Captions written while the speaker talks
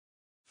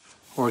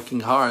working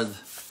hard.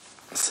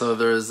 So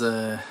there's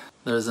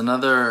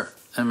another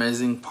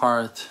amazing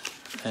part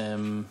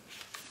to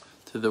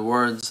the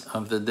words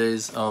of the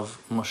days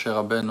of Moshe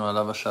Rabbeinu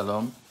alav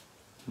shalom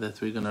that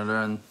we're going to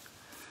learn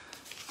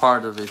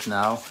part of it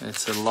now.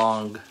 It's a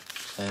long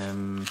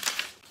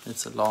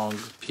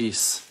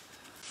piece,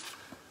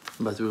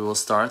 but we will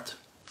start.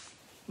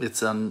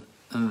 It's in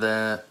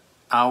the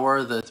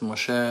hour that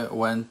Moshe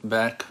went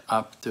back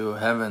up to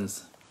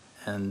heavens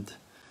and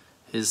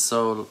his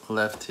soul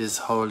left his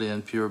holy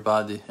and pure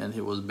body and he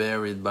was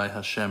buried by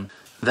Hashem.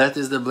 That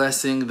is the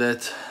blessing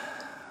that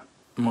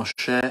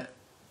Moshe,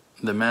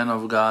 the man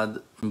of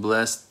God,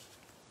 blessed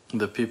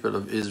the people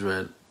of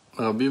Israel.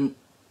 Rabbi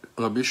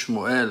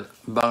Shmuel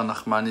Bar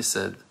Nachmani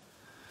said,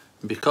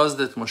 because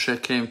that Moshe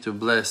came to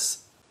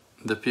bless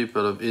the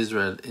people of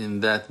Israel in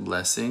that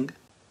blessing,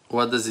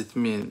 what does it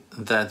mean,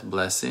 that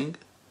blessing?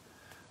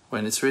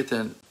 When it's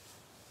written,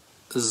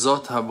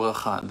 Zot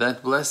HaBracha,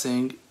 that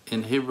blessing,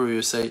 in Hebrew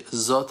you say,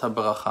 Zot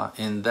HaBracha,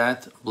 in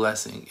that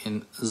blessing,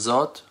 in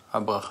Zot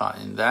HaBracha,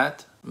 in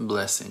that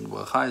blessing.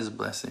 Bracha is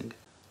blessing.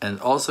 And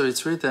also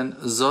it's written,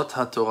 Zot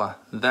HaTorah,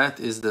 that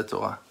is the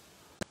Torah.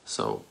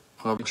 So,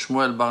 Rabbi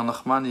Shmuel Bar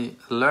Nachmani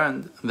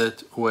learned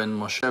that when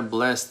Moshe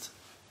blessed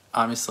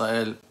Am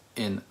Yisrael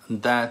in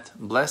that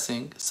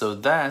blessing, so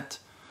that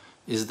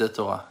is the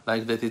Torah.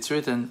 Like that it's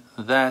written,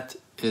 that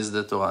is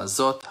the Torah,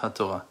 Zot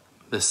HaTorah.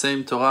 The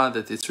same Torah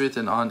that it's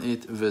written on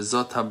it,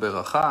 Vezot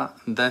HaBeracha,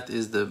 that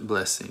is the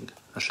blessing.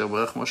 Asher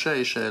Berach Moshe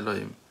Ish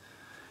Elohim.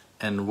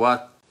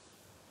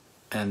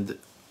 And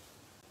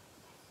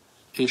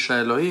Ish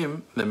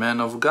Elohim, the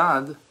man of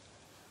God,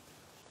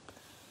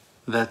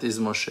 that is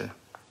Moshe.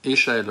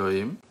 Ish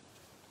Elohim,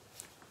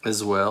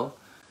 as well,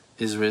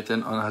 is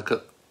written on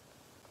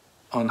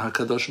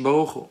HaKadosh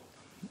Baruch Hu.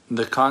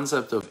 The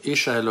concept of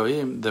Ish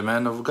Elohim, the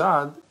man of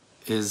God,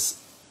 is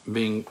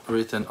being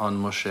written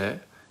on Moshe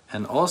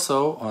and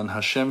also on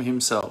Hashem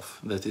himself,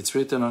 that it's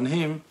written on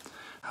him,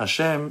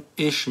 Hashem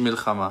Ish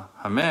Milchama.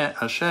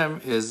 Hashem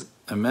is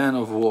a man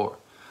of war.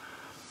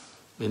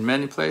 In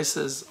many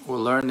places we're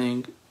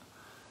learning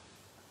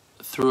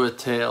through a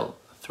tale,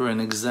 through an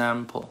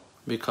example,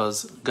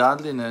 because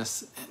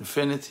godliness,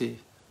 infinity,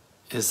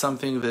 is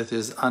something that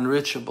is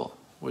unreachable.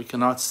 We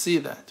cannot see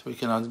that, we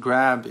cannot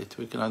grab it,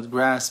 we cannot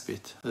grasp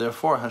it.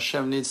 Therefore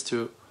Hashem needs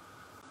to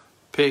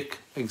pick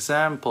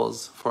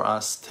examples for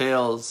us,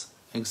 tales,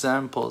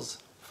 examples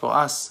for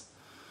us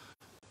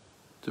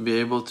to be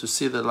able to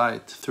see the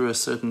light through a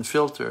certain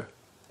filter,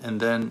 and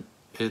then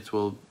it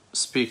will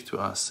speak to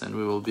us and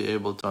we will be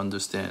able to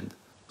understand.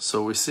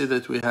 So we see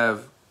that we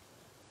have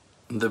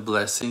the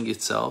blessing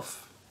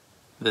itself,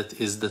 that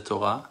is the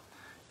Torah,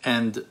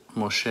 and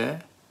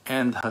Moshe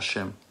and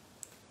Hashem.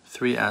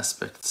 Three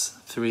aspects,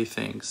 three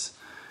things.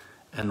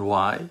 And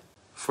why?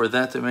 For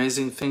that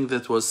amazing thing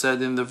that was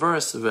said in the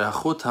verse,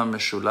 Ve'achut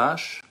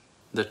ha'meshulash,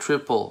 the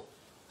triple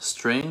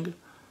string,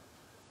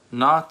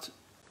 not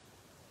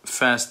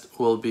fast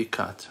will be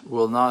cut,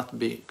 will not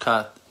be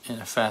cut in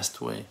a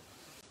fast way.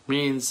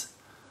 Means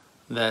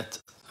that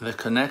the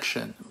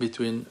connection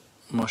between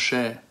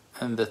Moshe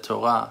and the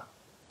Torah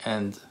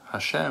and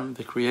Hashem,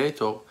 the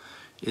Creator,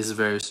 is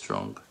very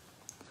strong.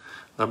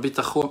 Rabbi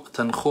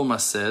Tanchuma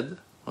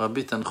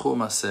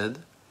said,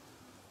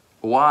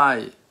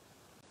 why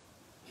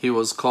he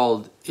was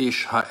called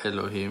Ish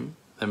HaElohim,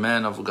 the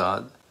man of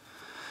God,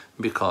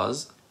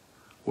 because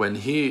when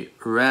he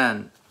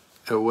ran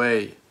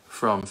away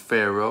from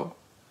Pharaoh,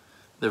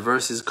 the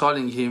verse is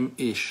calling him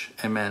Ish,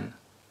 a man.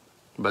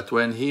 But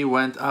when he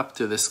went up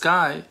to the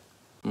sky,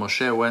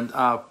 Moshe went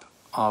up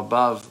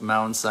above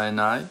Mount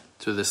Sinai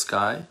to the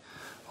sky.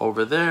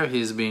 Over there he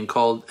is being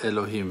called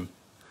Elohim.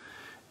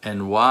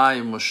 And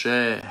why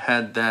Moshe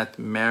had that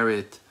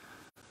merit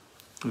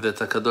that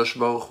HaKadosh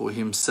Baruch Hu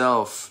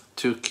himself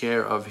took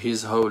care of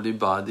his holy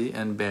body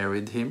and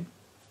buried him?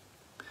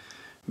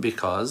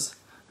 Because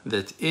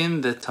that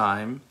in the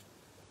time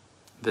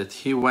that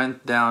he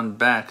went down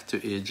back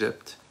to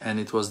Egypt, and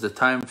it was the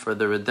time for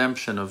the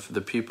redemption of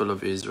the people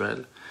of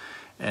Israel,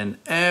 and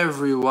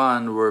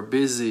everyone were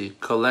busy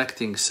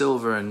collecting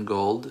silver and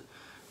gold,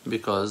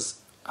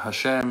 because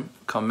Hashem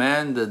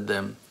commanded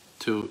them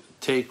to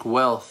take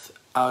wealth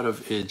out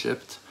of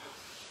Egypt,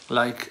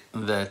 like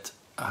that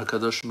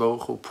HaKadosh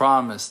Baruch Hu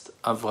promised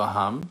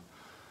Avraham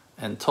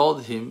and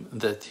told him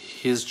that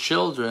his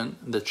children,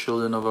 the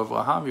children of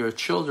Avraham, your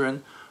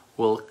children,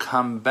 will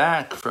come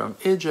back from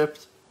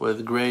Egypt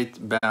with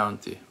great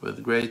bounty,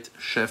 with great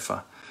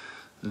shefa.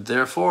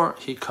 Therefore,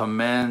 he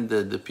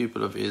commanded the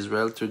people of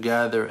Israel to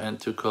gather and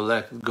to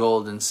collect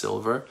gold and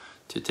silver,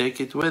 to take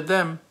it with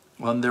them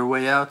on their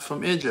way out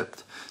from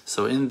Egypt.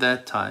 So in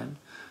that time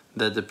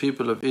that the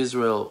people of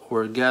Israel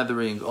were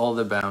gathering all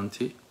the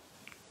bounty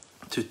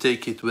to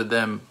take it with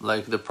them,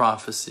 like the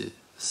prophecy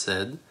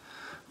said,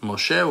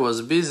 Moshe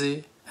was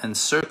busy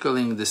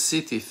encircling the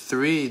city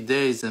 3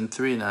 days and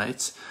 3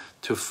 nights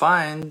to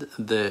find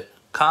the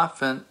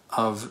coffin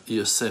of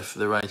Yosef,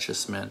 the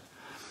righteous man,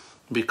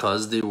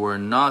 because they were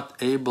not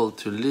able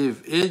to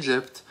leave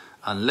Egypt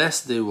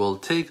unless they will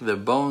take the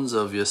bones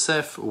of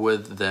Yosef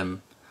with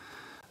them.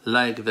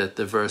 Like that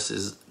the verse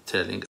is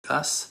telling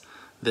us,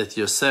 that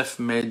Yosef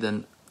made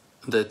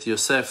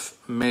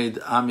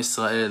Am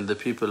Israel, the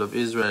people of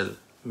Israel,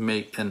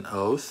 take an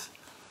oath,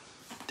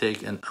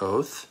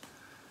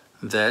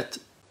 that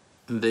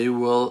they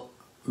will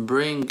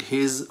bring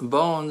his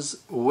bones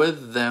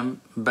with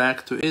them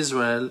back to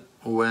Israel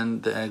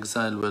when the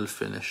exile will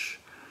finish.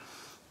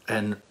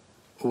 And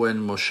when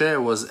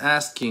Moshe was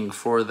asking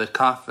for the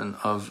coffin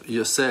of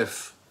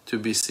Yosef to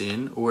be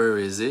seen, where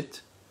is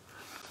it?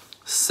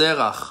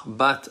 Serach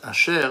bat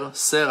Asher,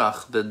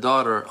 Serach, the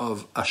daughter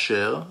of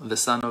Asher, the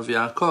son of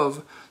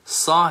Yaakov,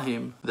 saw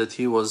him that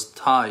he was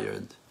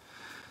tired.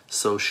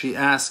 So she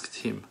asked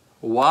him,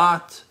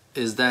 what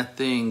is that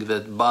thing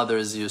that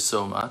bothers you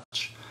so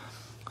much?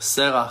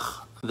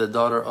 Serach, the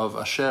daughter of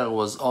Asher,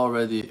 was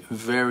already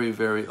very,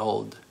 very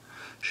old.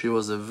 She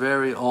was a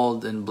very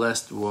old and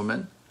blessed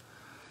woman.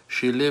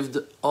 She lived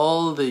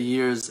all the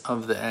years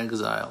of the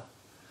exile.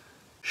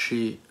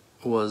 She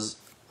was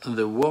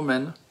the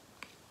woman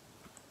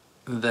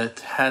that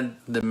had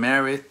the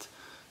merit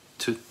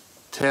to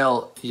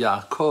tell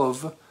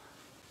Yaakov,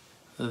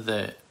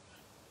 the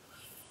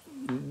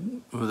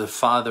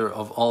father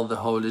of all the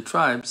holy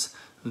tribes,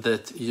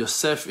 that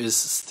Yosef is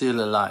still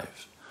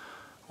alive.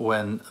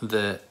 When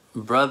the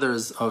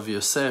brothers of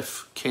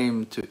Yosef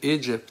came to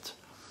Egypt,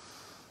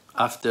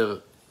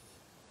 after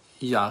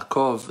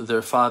Yaakov,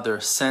 their father,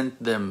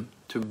 sent them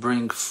to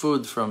bring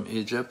food from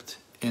Egypt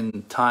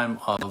in time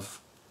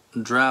of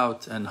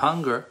drought and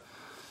hunger,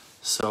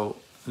 so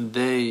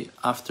they,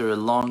 after a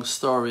long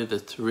story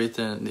that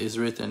is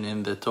written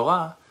in the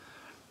Torah,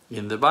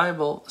 in the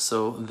Bible,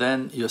 so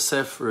then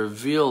Yosef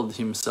revealed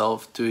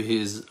himself to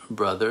his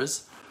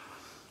brothers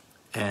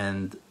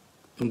and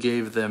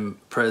gave them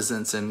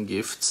presents and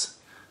gifts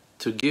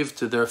to give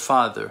to their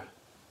father,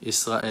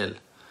 Israel.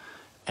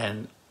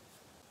 And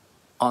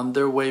on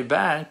their way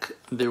back,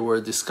 they were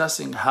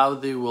discussing how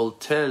they will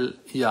tell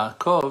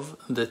Yaakov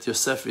that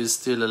Yosef is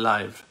still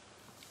alive.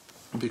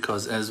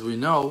 Because as we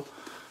know,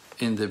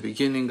 in the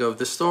beginning of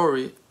the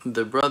story,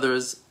 the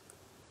brothers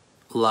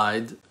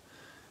lied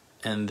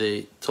and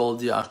they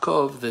told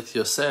Yaakov that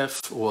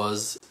Yosef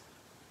was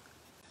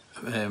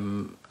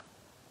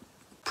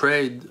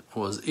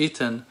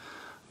eaten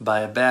by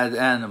a bad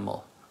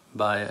animal,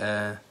 by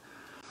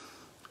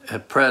a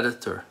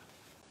predator.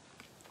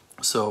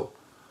 So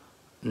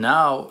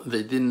now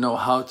they didn't know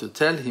how to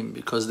tell him,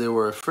 because they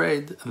were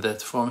afraid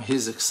that from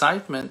his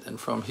excitement and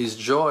from his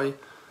joy,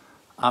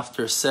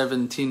 after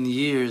 17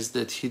 years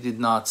that he did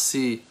not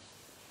see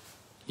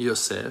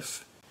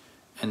Yosef,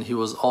 and he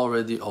was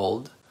already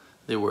old,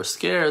 they were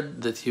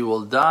scared that he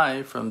will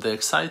die from the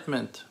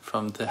excitement,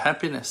 from the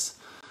happiness.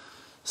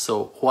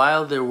 So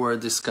while they were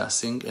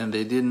discussing, and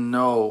they didn't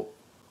know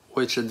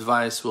which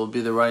advice will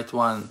be the right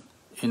one,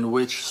 in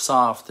which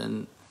soft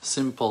and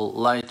simple,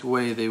 light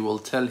way they will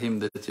tell him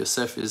that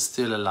Yosef is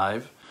still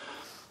alive,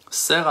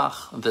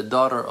 Serach, the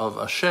daughter of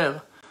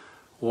Asher,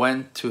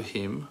 went to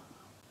him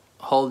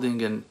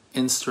holding an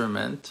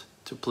instrument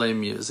to play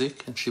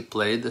music, and she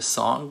played a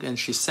song and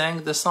she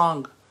sang the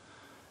song,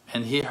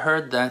 and he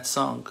heard that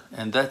song,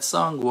 and that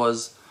song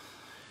was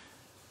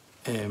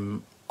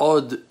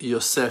Od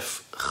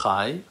Yosef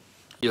Chai,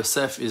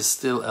 Yosef is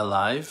still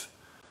alive,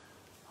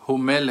 Hu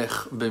Melech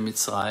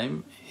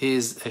b'Mitzrayim, he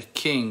is a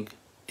king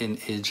in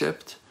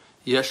Egypt,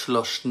 Yesh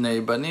lo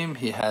shnei banim,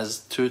 he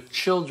has two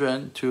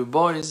children, two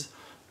boys,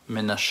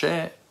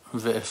 Menashe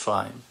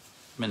ve'Ephraim,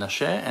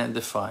 Menashe and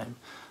Ephraim.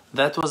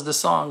 That was the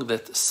song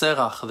that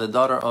Serach, the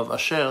daughter of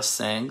Asher,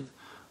 sang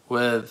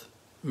with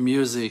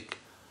music,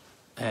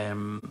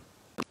 and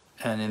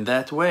in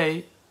that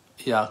way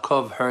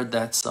Yaakov heard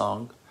that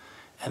song,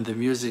 and the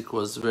music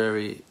was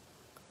very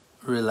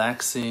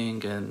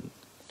relaxing and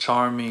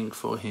charming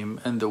for him,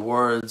 and the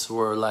words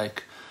were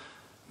like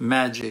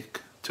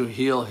magic to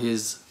heal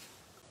his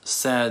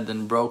sad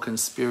and broken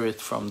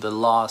spirit from the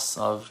loss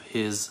of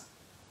his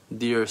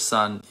dear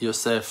son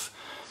Yosef,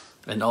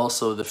 and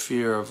also the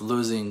fear of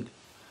losing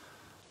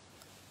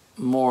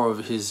more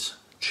of his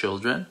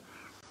children.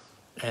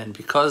 And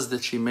because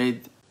that she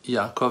made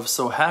Yaakov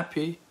so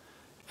happy,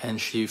 and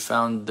she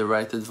found the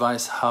right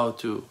advice how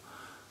to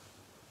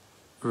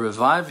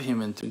revive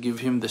him and to give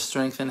him the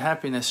strength and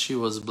happiness, she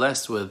was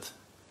blessed with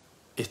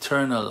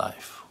eternal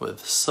life,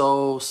 with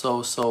so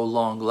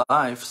long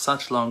life,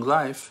 such long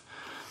life,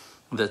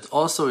 that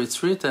also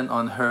it's written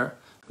on her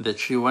that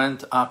she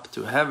went up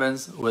to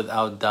heavens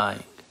without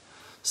dying.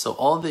 So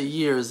all the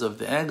years of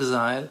the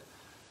exile,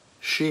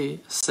 she,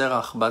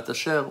 Serach bat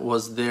Asher,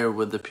 was there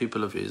with the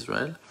people of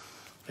Israel,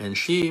 and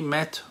she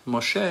met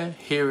Moshe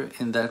here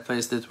in that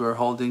place that we're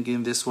holding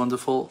in this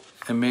wonderful,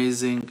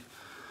 amazing,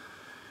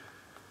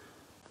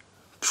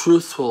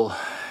 truthful,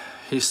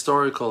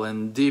 historical,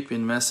 and deep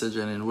in message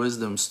and in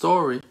wisdom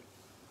story,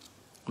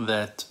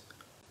 that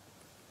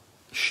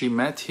she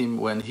met him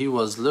when he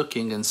was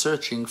looking and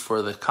searching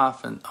for the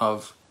coffin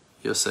of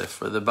Yosef,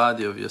 for the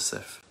body of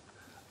Yosef.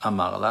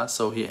 Amarla,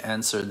 so he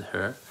answered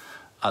her,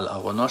 על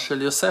ארונו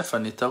של יוסף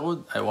אני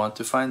טרוד. I want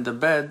to find the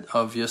bed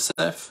of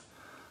Yosef.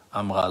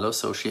 אמרה לו,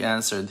 so she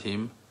answered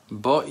him,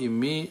 בוא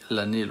עמי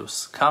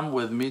לנילוס. Come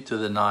with me to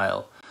the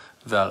Nile.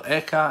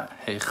 ואראך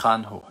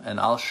היכן הוא, and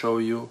I'll show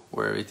you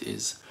where it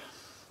is.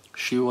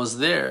 She was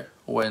there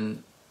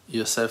when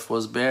Yosef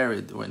was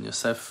buried, when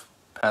Yosef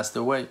passed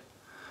away.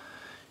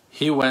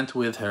 He went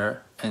with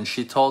her, and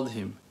she told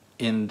him,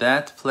 in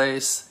that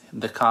place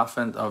the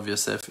coffin of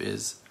Yosef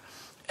is.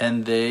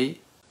 And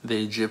they,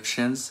 the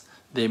Egyptians,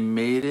 they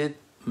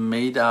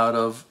made out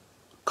of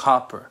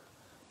copper,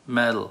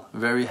 metal,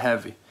 very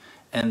heavy,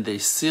 and they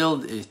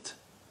sealed it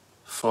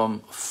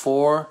from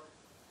 4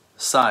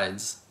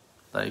 sides,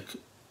 like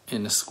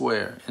in a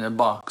square, in a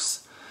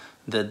box.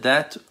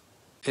 That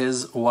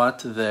is what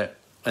the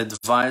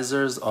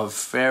advisors of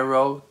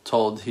Pharaoh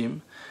told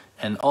him,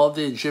 and all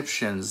the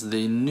Egyptians,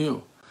 they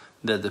knew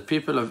that the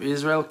people of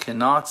Israel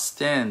cannot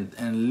stand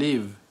and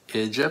leave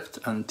Egypt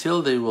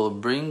until they will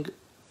bring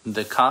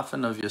the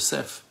coffin of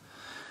Yosef.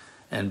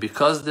 And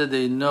because that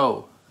they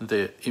know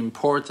the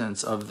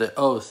importance of the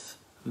oath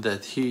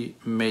that he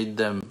made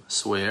them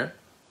swear,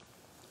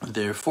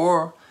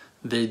 therefore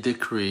they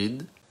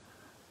decreed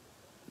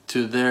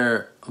to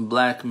their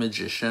black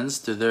magicians,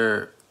 to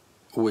their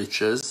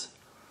witches,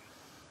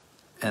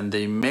 and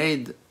they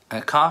made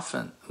a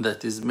coffin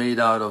that is made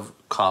out of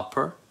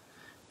copper,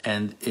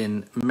 and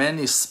in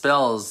many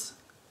spells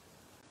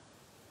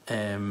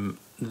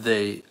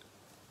they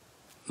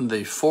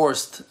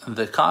forced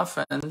the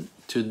coffin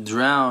to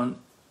drown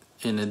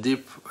in a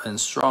deep and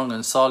strong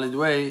and solid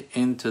way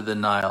into the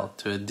Nile,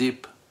 to a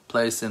deep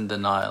place in the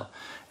Nile.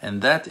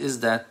 And that is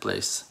that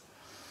place.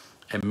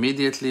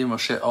 Immediately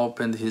Moshe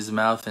opened his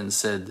mouth and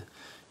said,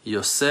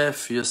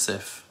 Yosef,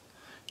 Yosef,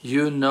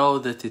 you know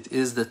that it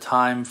is the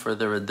time for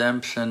the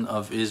redemption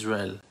of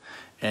Israel,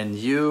 and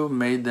you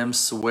made them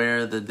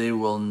swear that they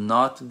will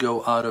not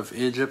go out of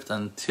Egypt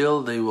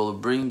until they will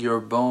bring your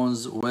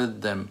bones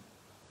with them.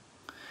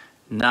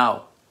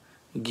 Now,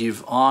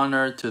 give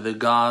honor to the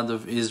God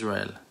of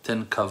Israel,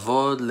 ten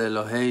kavod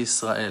leElohei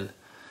Israel,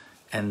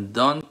 and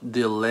don't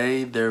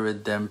delay their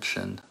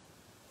redemption.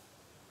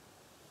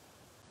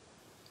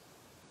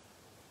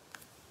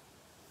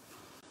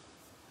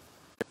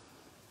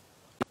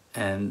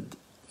 And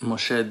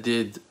Moshe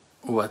did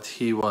what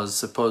he was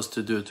supposed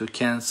to do to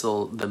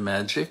cancel the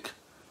magic,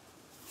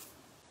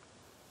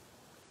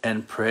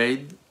 and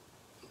prayed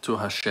to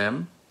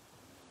Hashem,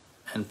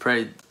 and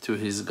prayed to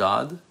his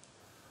God,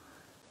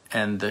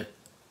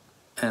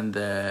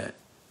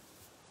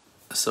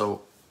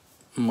 so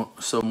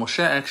Moshe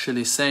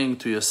actually saying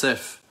to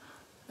Yosef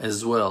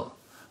as well.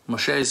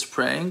 Moshe is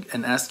praying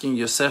and asking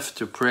Yosef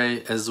to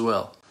pray as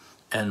well,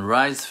 and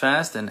rise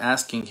fast, and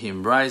asking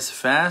him, rise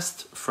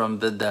fast from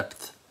the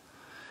depth.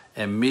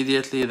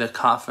 Immediately the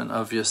coffin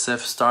of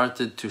Yosef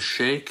started to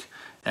shake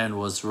and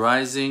was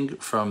rising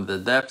from the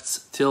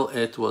depths till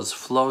it was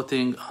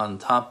floating on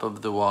top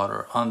of the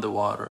water, on the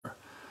water.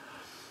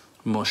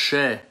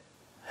 Moshe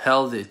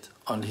held it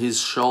on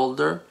his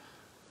shoulders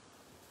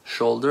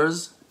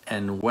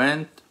and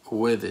went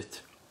with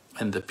it.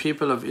 And the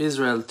people of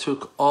Israel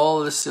took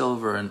all the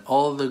silver and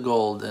all the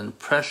gold and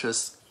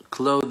precious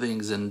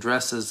clothing and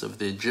dresses of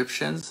the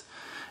Egyptians,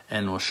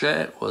 and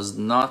Moshe was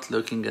not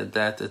looking at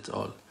that at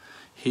all.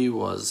 He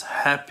was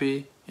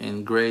happy,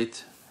 in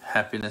great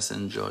happiness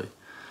and joy.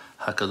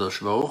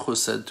 HaKadosh Baruch Hu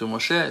said to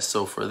Moshe,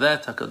 so for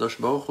that HaKadosh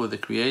Baruch Hu, the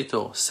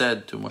Creator,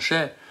 said to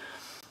Moshe,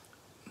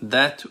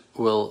 that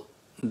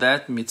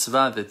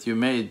mitzvah that you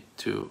made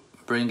to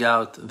bring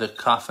out the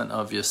coffin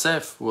of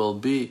Yosef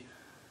will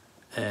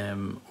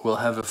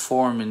have a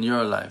form in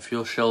your life.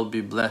 You shall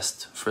be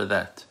blessed for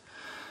that.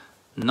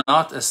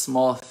 Not a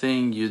small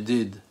thing you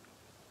did.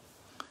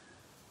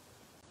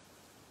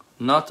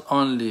 Not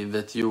only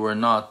that you were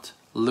not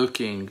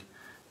looking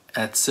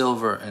at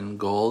silver and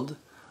gold,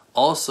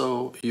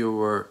 also you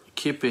were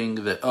keeping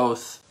the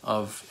oath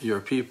of your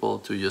people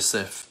to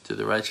Yosef, to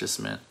the righteous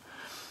man.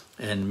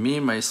 And me,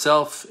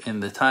 myself, in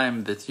the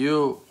time that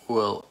you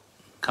will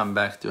come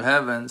back to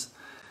heavens,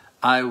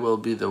 I will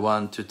be the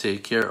one to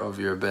take care of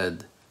your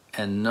bed,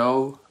 and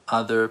no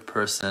other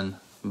person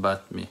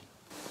but me.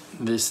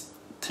 This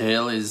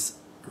tale is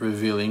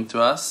revealing to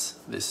us,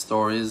 this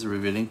story is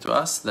revealing to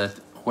us that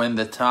when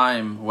the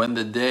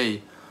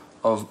day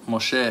of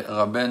Moshe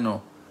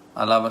Rabbeinu,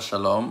 Alav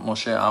Shalom,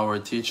 Moshe our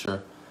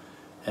teacher,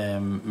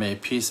 may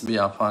peace be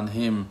upon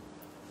him,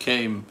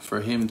 came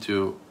for him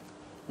to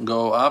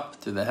go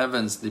up to the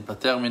heavens,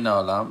 Lipater min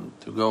ha'olam,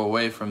 to go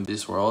away from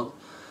this world.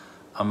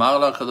 Amar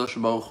la Kadosh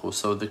Baruch Hu,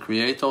 so the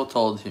Creator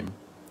told him,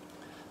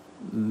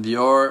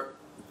 your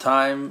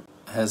time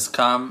has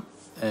come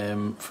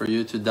for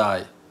you to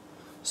die.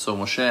 So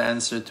Moshe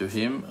answered to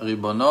him,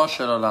 Ribono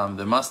shel olam,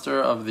 the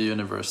Master of the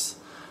universe,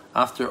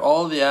 after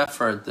all the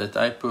effort that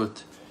I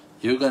put,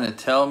 you're going to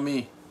tell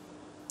me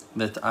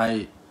that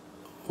I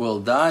will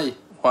die?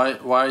 Why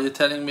are you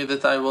telling me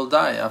that I will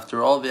die?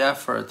 After all the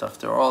effort,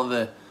 after all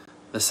the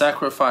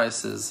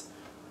sacrifices,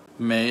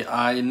 may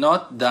I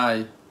not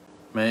die.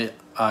 May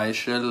I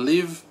shall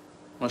live.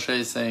 Moshe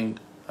is saying,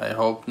 I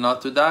hope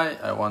not to die.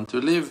 I want to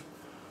live.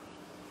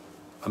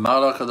 Amar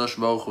lo HaKadosh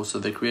Baruch Hu, so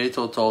the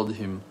Creator told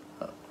him,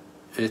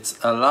 it's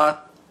a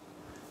lot,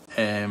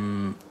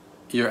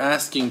 you're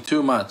asking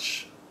too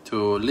much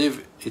to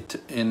live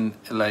it in,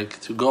 like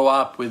to go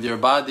up with your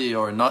body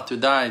or not to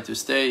die, to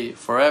stay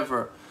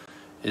forever,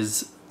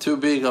 is too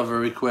big of a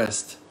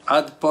request.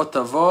 Ad po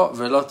tavo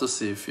velo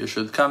tosif. You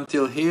should come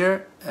till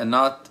here and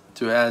not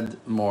to add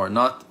more,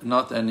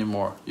 not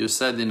anymore. You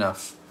said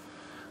enough.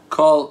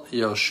 Call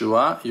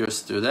Yoshua, your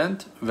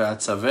student,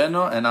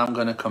 ve'atzaveno, and I'm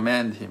going to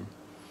command him.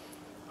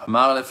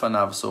 Amar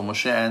lefanav, so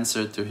Moshe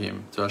answered to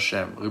him, to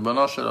Hashem,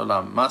 Ribono shel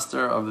olam,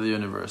 Master of the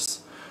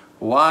universe,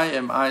 why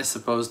am I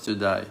supposed to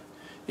die?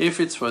 If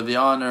it's for the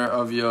honor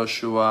of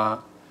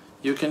Yoshua,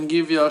 you can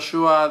give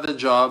Yoshua the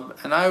job,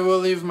 and I will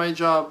leave my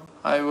job.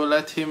 I will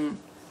let him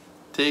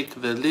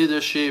take the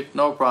leadership,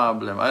 no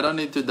problem. I don't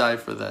need to die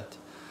for that.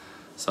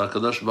 So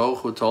HaKadosh Baruch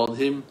Hu told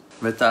him,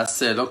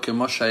 V'ta'aseh lo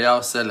kemo shaya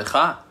oseh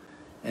lecha,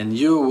 and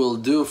you will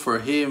do for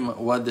him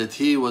what that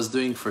he was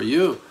doing for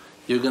you.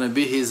 You're going to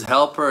be his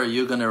helper.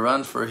 You're going to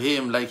run for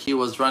him like he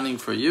was running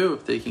for you,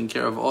 taking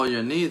care of all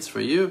your needs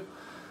for you.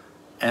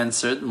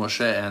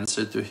 Moshe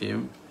answered to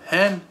him,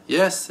 Hen,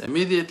 yes,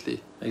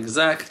 immediately.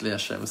 Exactly,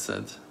 Hashem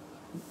said.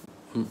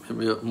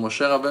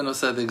 Moshe Rabbeinu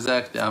said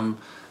exactly. I'm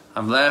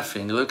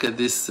laughing. Look at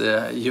this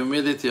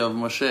humility of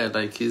Moshe.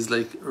 Like he's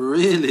like,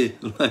 really?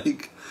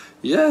 Like,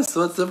 yes,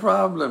 what's the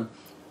problem?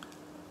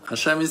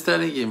 Hashem is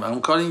telling him,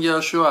 I'm calling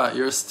Yoshua,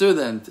 your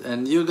student,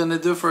 and you're going to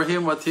do for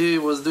him what he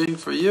was doing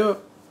for you?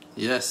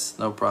 Yes,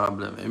 no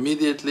problem.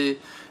 Immediately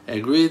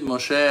agreed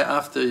Moshe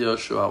after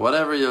Yoshua.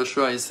 Whatever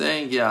Yoshua is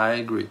saying, yeah, I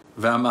agree.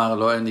 V'amar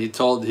lo, and he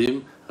told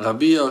him,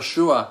 Rabbi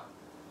Yoshua.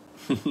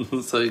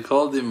 So he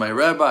called him my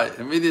rabbi.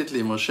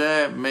 Immediately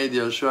Moshe made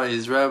Yoshua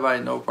his rabbi,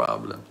 no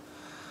problem.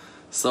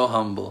 So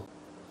humble.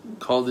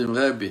 Called him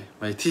Rabbi,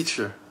 my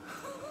teacher.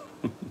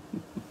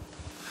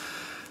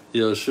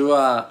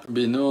 Yoshua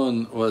bin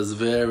Nun was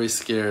very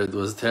scared,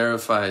 was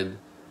terrified,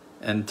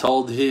 and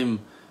told him,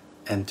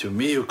 and to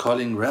me you're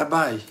calling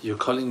rabbi? You're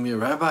calling me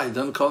rabbi?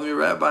 Don't call me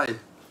rabbi.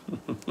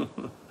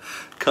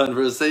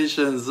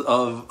 Conversations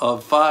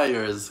of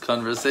fires,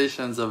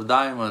 conversations of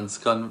diamonds,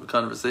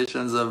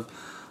 conversations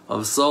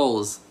of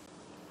souls.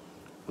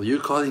 You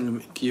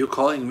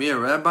calling me a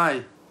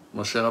rabbi?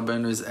 Moshe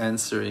Rabbeinu is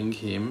answering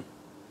him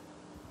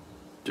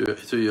to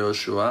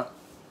Yoshua.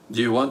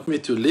 Do you want me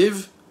to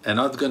live and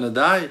not gonna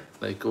die?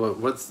 Like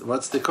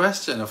what's the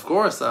question? Of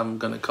course I'm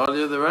gonna call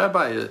you the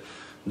rabbi.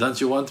 Don't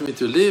you want me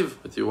to live,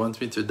 but you want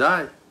me to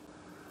die?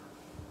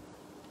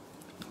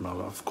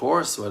 Well, of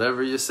course,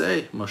 whatever you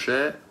say,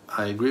 Moshe,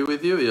 I agree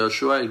with you.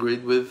 Yoshua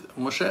agreed with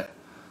Moshe.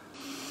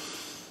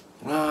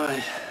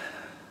 Well,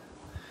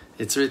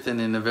 it's written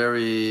in a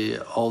very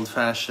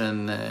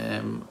old-fashioned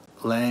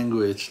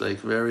language, like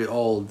very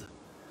old.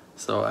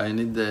 So I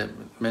need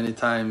many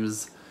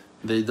times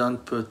they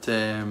don't put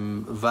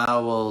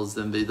vowels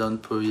and they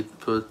don't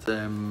put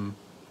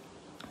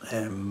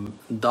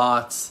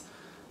dots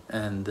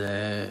and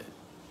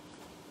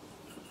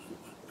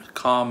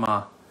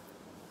comma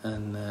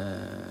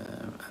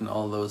and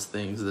all those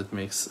things that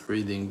makes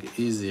reading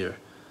easier.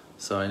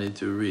 So I need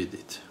to read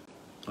it.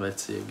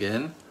 Let's see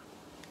again.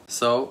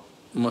 So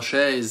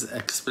Moshe is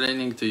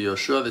explaining to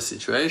Yoshua the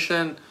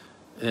situation,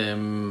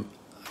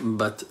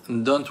 but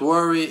don't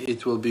worry,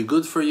 it will be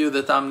good for you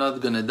that I'm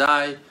not going to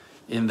die,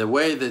 in the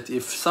way that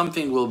if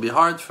something will be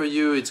hard for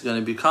you, it's going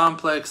to be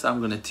complex, I'm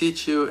going to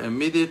teach you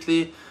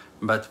immediately,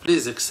 but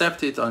please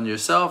accept it on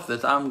yourself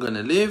that I'm going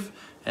to live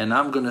and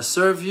I'm going to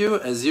serve you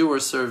as you were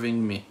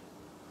serving me.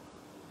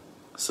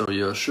 So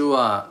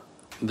Yoshua,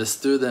 the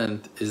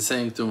student, is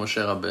saying to Moshe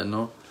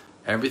Rabbeinu,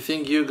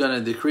 everything you're going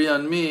to decree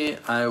on me,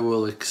 I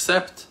will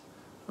accept,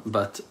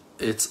 but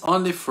it's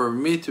only for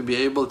me to be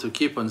able to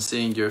keep on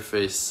seeing your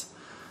face.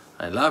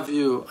 I love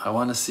you, I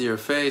want to see your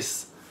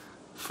face.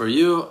 For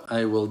you,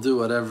 I will do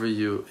whatever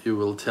you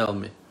will tell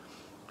me.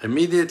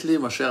 Immediately,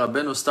 Moshe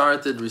Rabbeinu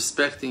started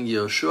respecting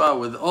Yoshua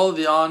with all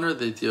the honor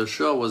that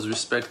Yoshua was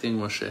respecting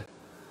Moshe.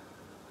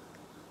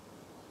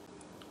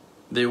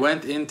 They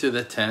went into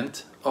the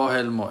tent,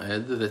 Ohel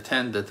Moed, the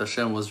tent that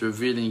Hashem was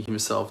revealing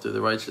Himself to the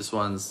righteous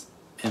ones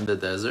in the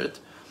desert.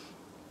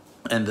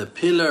 And the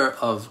pillar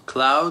of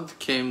cloud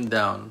came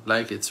down,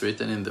 like it's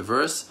written in the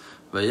verse,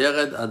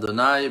 Vayered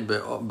Adonai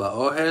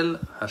ba'ohel,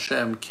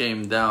 Hashem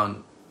came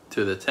down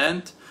to the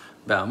tent,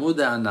 Ba'amud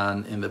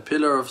Anan, in the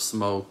pillar of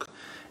smoke,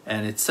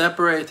 and it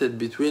separated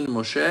between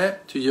Moshe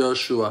to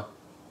Yoshua.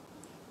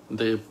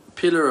 The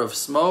pillar of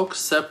smoke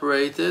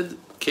separated,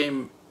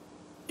 came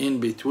in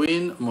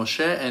between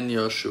Moshe and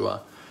Yoshua.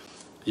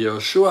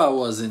 Yoshua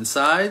was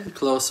inside,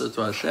 closer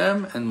to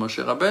Hashem, and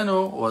Moshe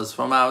Rabbeinu was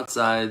from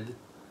outside.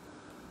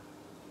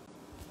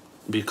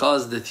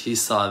 Because that he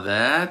saw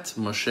that,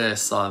 Moshe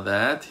saw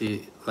that,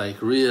 he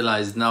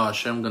realized now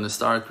Hashem going to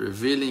start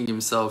revealing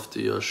Himself to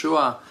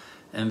Yoshua,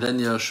 and then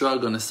Yoshua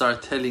going to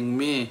start telling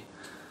me.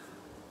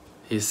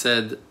 He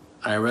said,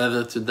 I'd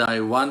rather to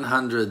die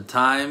 100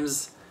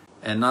 times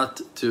and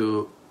not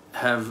to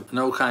have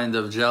no kind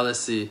of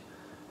jealousy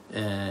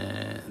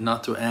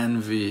not to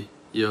envy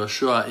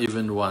Yehoshua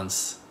even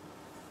once.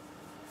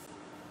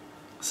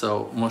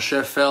 So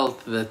Moshe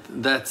felt that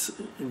that's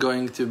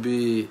going to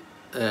be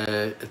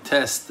a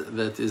test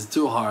that is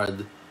too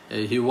hard.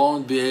 He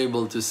won't be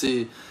able to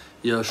see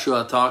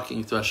Yehoshua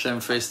talking to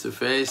Hashem face to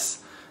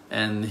face,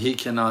 and he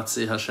cannot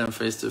see Hashem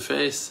face to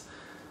face.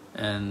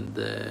 And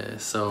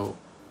so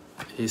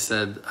he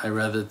said, I'd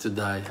rather to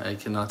die. I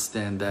cannot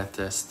stand that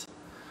test.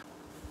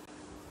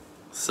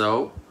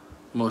 So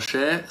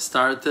Moshe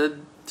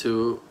started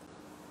to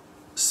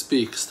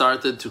speak,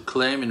 started to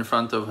claim in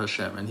front of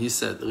Hashem. And he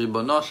said,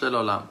 Ribono shel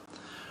olam,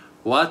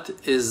 what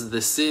is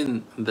the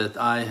sin that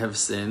I have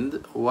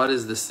sinned? What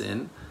is the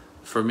sin?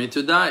 For me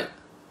to die.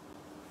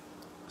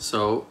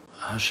 So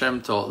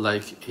Hashem told,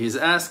 like he's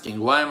asking,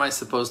 why am I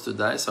supposed to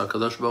die? So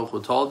HaKadosh Baruch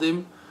Hu told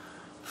him,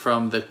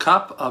 from the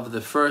cup of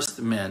the first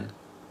man.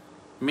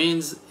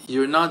 Means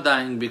you're not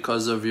dying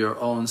because of your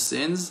own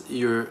sins,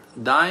 you're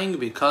dying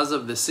because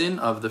of the sin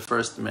of the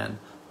first man.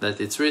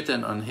 That it's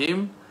written on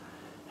him,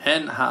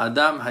 Hen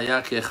ha'adam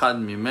haya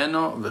ke'echad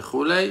mimeno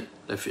v'chulei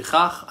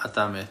lefichach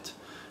ata met.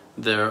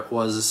 There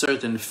was a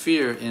certain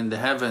fear in the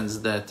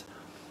heavens that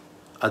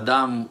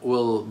Adam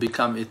will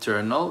become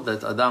eternal,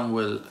 that Adam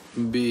will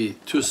be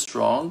too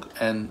strong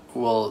and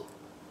will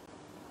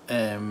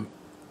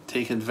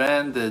take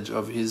advantage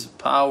of his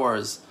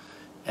powers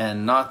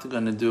and not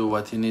going to do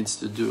what he needs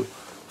to do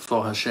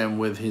for Hashem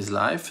with his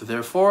life.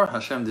 Therefore,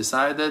 Hashem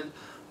decided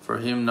for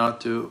him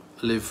not to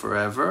live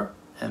forever,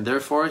 and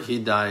therefore he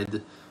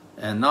died.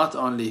 And not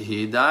only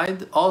he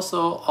died,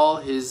 also all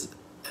his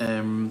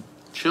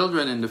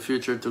children in the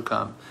future to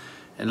come.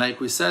 And like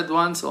we said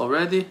once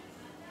already,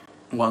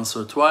 once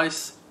or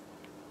twice,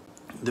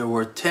 there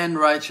were 10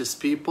 righteous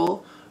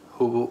people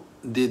who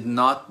did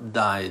not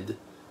die,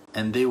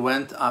 and they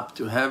went up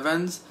to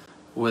heavens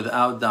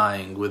without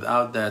dying,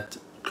 without that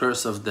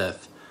curse of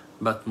death.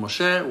 But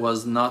Moshe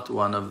was not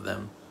one of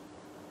them.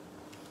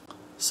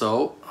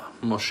 So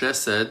Moshe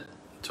said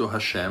to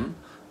Hashem,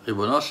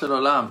 Ribono shel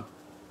olam,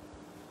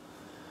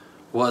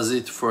 was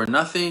it for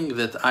nothing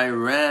that I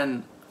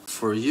ran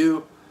for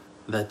you,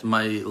 that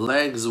my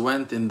legs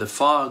went in the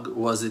fog?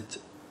 Was it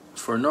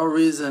for no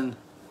reason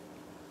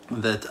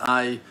that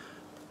I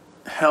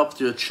helped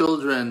your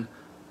children,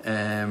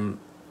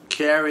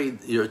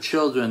 carried your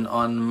children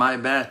on my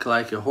back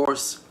like a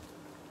horse?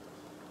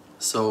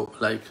 So,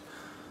 like,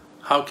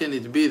 how can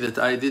it be that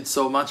I did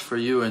so much for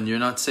you and you're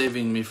not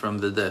saving me from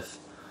the death?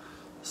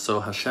 So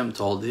Hashem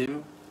told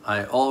him,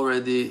 I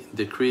already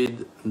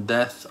decreed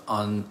death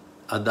on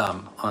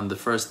Adam, on the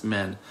first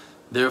man.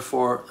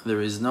 Therefore,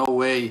 there is no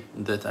way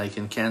that I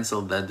can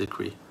cancel that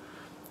decree.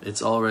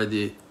 It's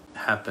already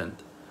happened.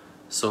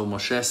 So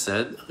Moshe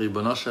said,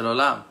 Ribono shel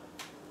olam,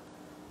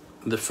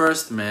 the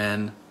first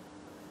man,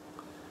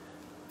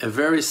 a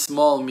very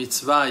small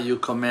mitzvah you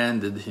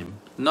commanded him,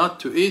 not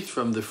to eat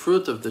from the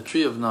fruit of the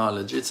tree of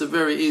knowledge. It's a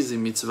very easy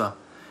mitzvah.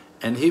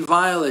 And he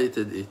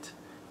violated it.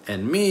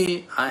 And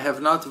me, I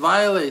have not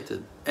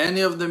violated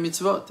any of the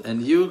mitzvot.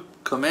 And you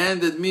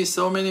commanded me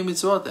so many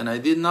mitzvot, and I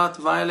did not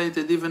violate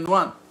even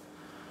one.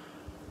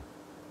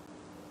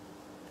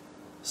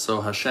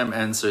 So Hashem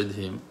answered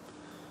him,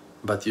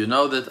 but you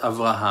know that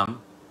Avraham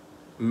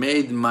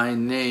made my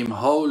name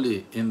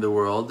holy in the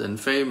world and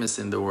famous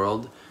in the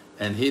world,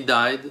 and he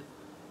died.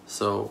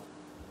 So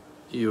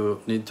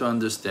you need to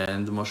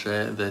understand,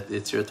 Moshe, that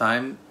it's your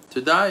time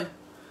to die.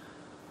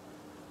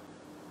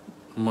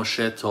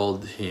 Moshe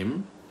told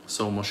him,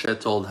 so Moshe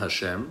told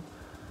Hashem,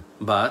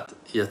 but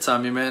yatsa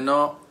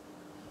mimeno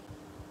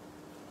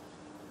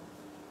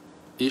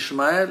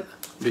Ishmael,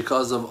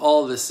 because of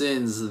all the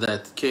sins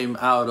that came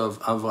out of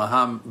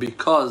Avraham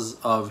because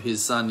of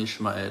his son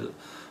Ishmael,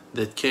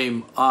 that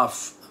came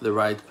off the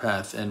right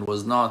path and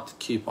was not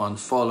keep on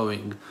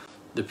following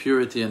the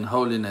purity and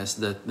holiness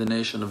that the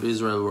nation of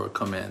Israel were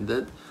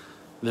commanded.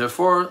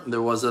 Therefore,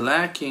 there was a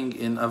lacking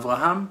in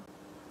Avraham.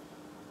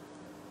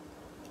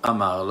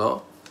 Amar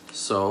lo.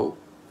 So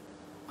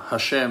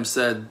Hashem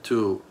said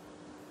to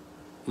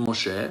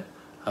Moshe,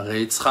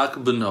 הרי יצחק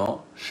בנו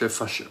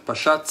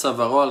שפשט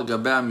צווארו על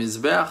גבי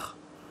המזבח.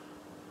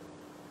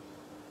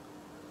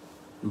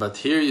 But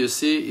here you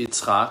see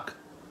Yitzchak,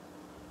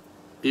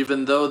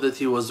 even though that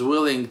he was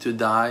willing to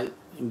die,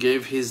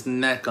 gave his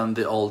neck on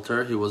the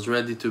altar. He was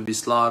ready to be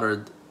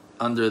slaughtered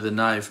under the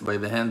knife by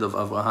the hand of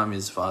Avraham,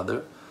 his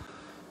father.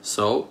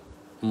 So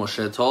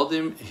Moshe told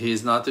him he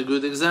is not a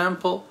good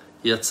example.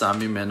 Yatsa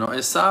mimeno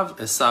Esav.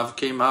 Esav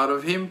came out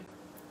of him.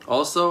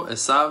 Also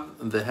Esav,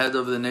 the head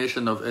of the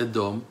nation of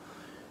Edom,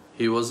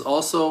 he was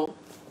also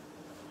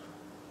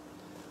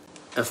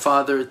a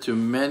father to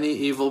many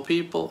evil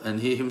people,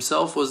 and he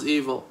himself was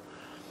evil.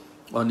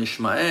 On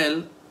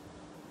Ishmael,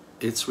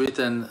 it's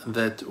written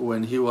that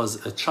when he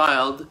was a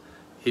child,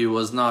 he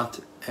was not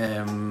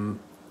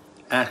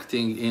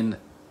acting in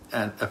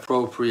an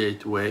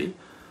appropriate way.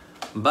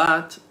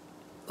 But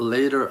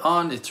later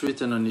on, it's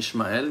written on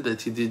Ishmael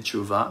that he did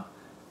tshuva,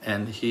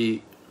 and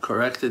he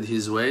corrected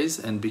his ways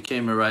and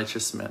became a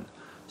righteous man.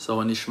 So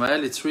on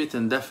Ishmael it's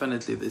written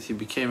definitely that he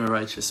became a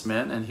righteous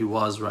man, and he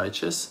was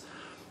righteous,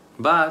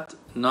 but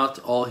not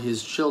all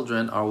his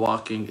children are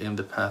walking in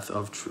the path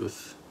of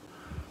truth.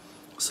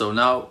 So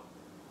now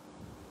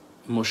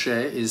Moshe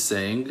is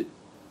saying,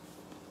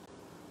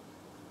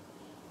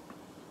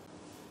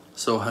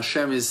 so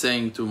Hashem is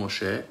saying to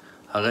Moshe,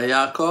 Hare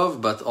Yaakov,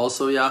 but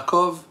also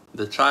Yaakov,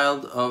 the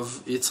child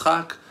of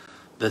Yitzchak,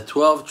 the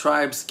 12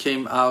 tribes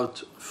came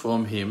out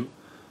from him,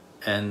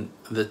 and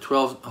the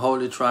 12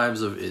 holy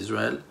tribes of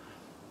Israel,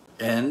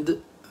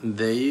 and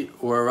they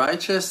were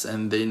righteous,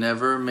 and they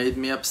never made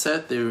me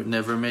upset, they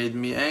never made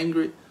me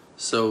angry.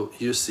 So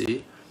you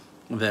see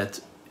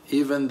that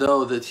even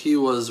though that he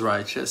was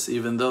righteous,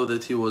 even though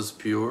that he was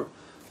pure,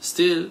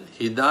 still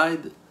he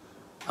died.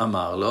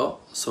 Amar lo,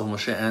 so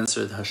Moshe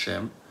answered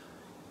Hashem,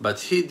 but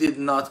he did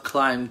not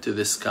climb to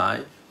the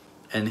sky,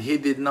 and he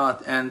did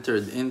not enter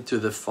into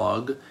the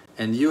fog,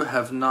 and you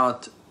have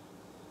not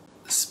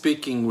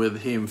speaking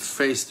with him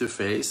face to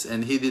face,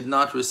 and he did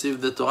not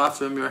receive the Torah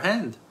from your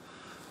hand.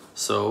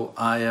 So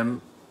I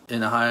am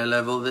in a higher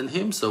level than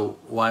him, so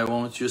why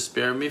won't you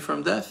spare me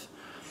from death?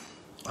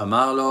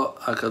 Amar lo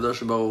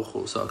HaKadosh Baruch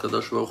Hu. So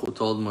HaKadosh Baruch Hu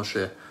told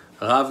Moshe,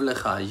 Rav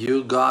lecha,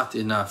 you got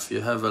enough, you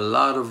have a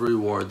lot of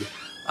reward.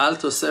 Al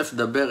tosef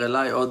daber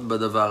elai od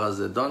badavar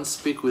hazeh. Don't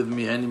speak with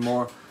me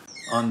anymore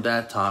on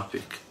that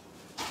topic.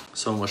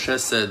 So Moshe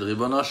said,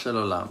 Ribono shel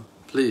olam,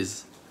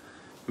 please,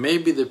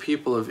 maybe the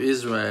people of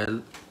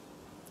Israel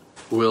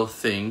will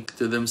think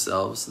to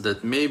themselves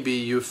that maybe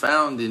you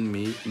found in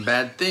me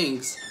bad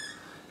things,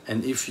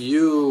 and if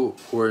you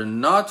were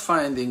not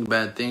finding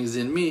bad things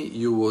in me,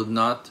 you would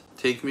not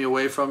take me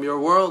away from your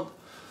world.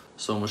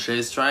 So Moshe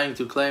is trying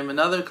to claim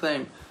another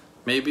claim.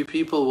 Maybe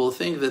people will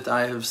think that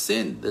I have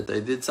sinned, that I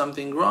did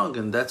something wrong,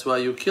 and that's why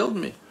you killed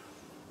me.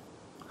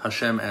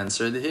 Hashem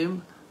answered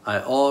him, I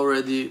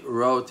already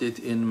wrote it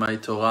in my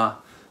Torah.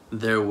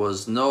 There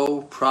was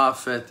no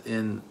prophet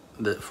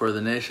for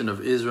the nation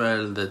of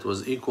Israel that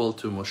was equal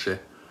to Moshe.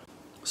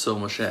 So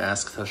Moshe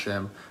asked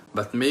Hashem,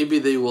 but maybe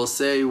they will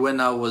say, when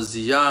I was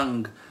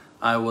young,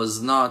 I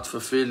was not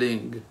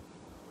fulfilling.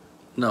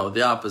 No,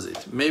 the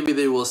opposite. Maybe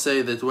they will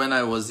say that when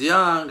I was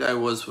young, I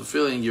was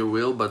fulfilling your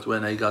will, but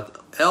when I got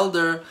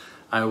elder,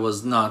 I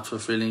was not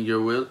fulfilling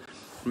your will.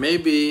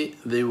 Maybe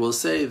they will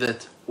say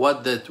that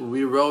what that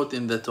we wrote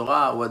in the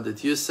Torah, what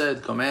that you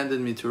said,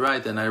 commanded me to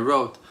write, and I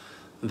wrote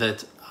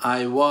that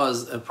I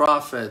was a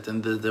prophet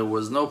and that there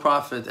was no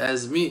prophet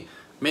as me.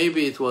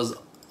 Maybe it was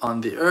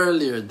on the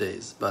earlier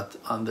days, but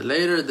on the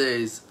later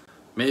days,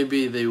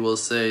 maybe they will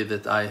say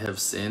that I have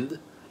sinned.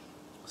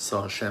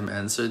 So Hashem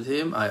answered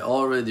him, I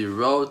already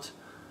wrote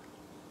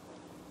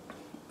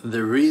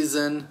the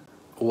reason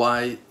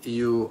why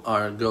you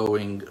are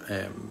going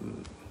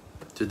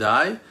to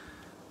die.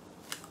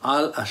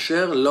 Al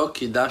asher lo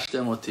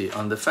kidashtem oti,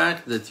 on the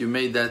fact that you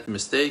made that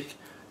mistake,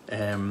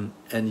 and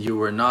you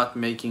were not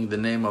making the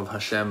name of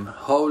Hashem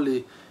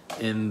holy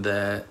in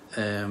the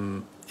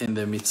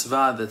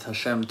mitzvah that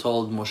Hashem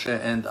told Moshe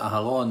and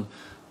Aharon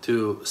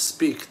to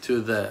speak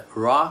to the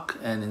rock,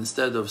 and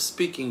instead of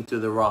speaking to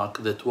the rock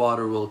that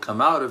water will come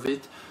out of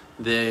it,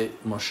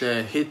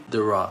 Moshe hit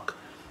the rock.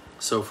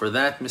 So for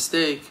that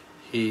mistake,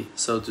 he,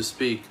 so to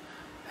speak,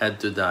 had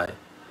to die.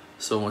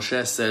 So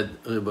Moshe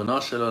said,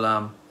 Ribono shel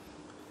olam,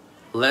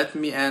 let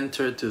me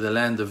enter to the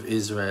land of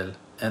Israel,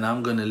 and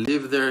I'm going to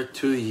live there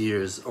 2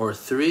 years or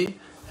 3,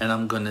 and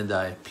I'm going to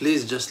die.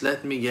 Please just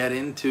let me get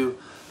into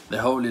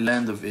the holy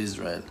land of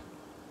Israel.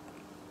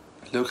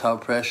 Look how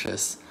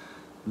precious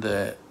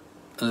the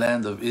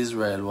land of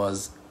Israel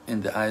was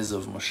in the eyes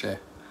of Moshe.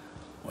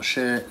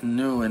 Moshe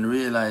knew and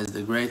realized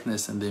the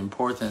greatness and the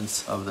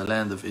importance of the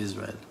land of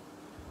Israel.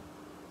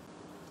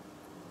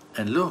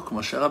 And look,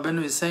 Moshe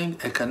Rabbeinu is saying,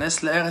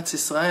 Ekanes le'eretz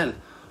Israel.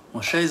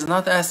 Moshe is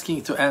not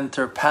asking to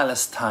enter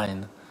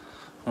Palestine.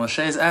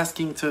 Moshe is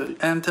asking to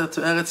enter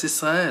to Eretz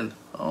Israel.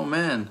 Oh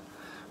man,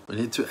 we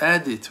need to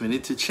add it, we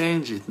need to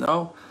change it.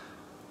 No,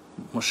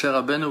 Moshe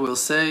Rabbeinu will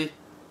say,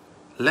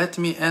 let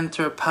me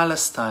enter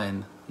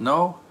Palestine.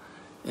 No,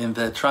 in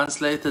the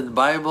translated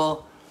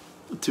Bible,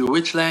 to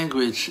which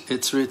language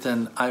it's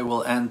written, I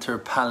will enter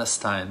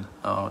Palestine?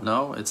 Oh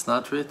no, it's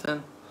not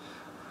written.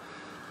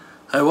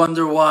 I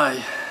wonder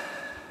why.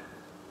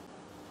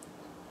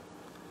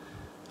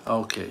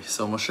 Okay,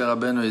 so Moshe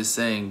Rabbeinu is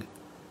saying,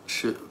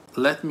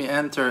 let me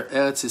enter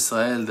Eretz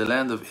Israel, the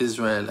land of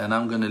Israel, and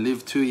I'm going to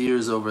live 2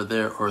 years over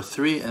there, or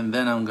 3, and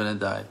then I'm going to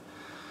die.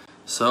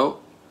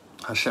 So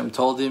Hashem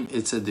told him,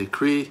 it's a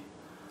decree.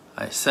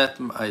 I said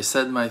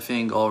my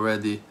thing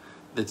already,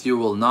 that you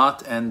will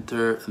not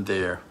enter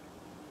there.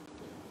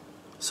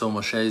 So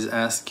Moshe is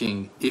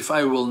asking, if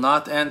I will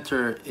not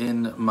enter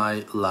in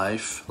my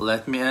life,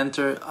 let me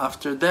enter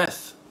after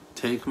death.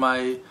 Take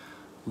my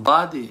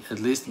body, at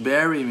least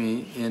bury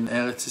me in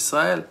Eretz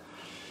Israel.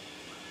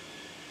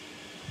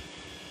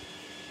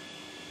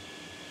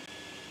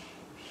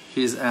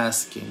 He's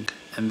asking,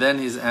 and then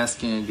he's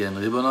asking again,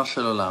 Ribono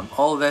shel olam,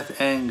 all that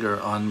anger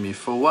on me,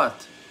 for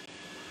what?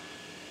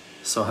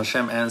 So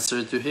Hashem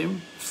answered to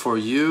him, for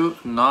you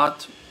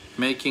not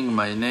making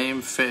my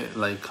name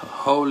like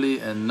holy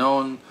and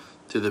known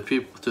to the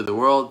people, to the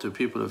world, to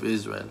people of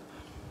Israel,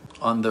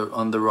 on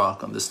the rock,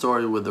 on the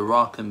story with the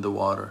rock and the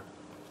water.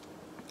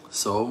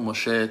 So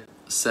Moshe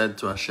said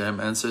to Hashem,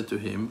 answered to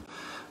him,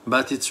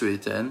 but it's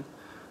written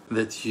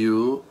that you,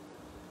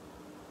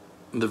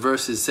 the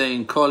verse is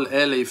saying, Kol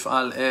el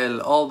if'al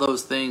el, all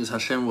those things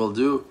Hashem will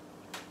do,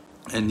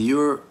 and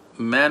you're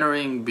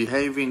mannering,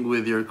 behaving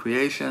with your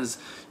creations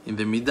in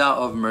the midah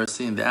of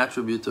mercy, in the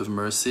attribute of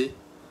mercy,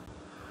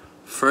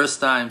 first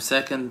time,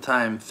 second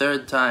time,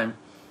 third time.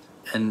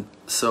 And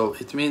so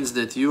it means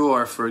that you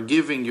are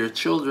forgiving your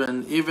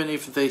children, even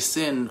if they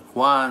sin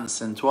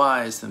once and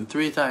twice and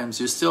 3 times,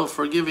 you're still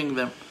forgiving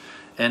them.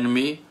 And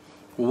me,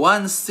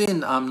 one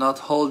sin I'm not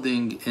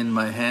holding in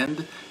my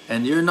hand,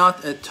 and you're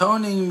not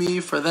atoning me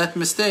for that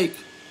mistake.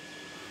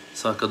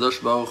 So HaKadosh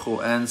Baruch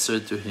Hu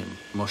answered to him,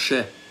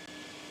 Moshe,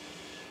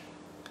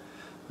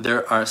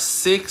 there are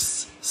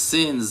 6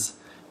 sins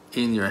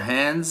in your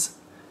hands,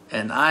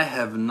 and I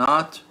have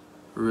not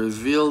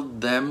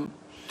revealed them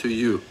to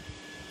you.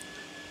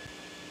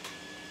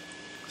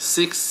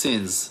 6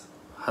 sins.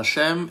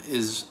 Hashem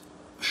is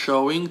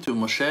showing to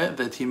Moshe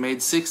that he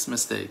made 6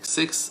 mistakes,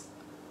 6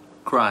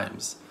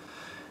 crimes.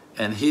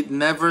 And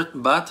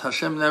but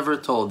Hashem never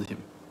told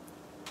him.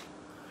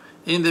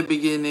 In the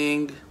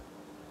beginning,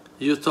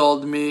 you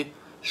told me,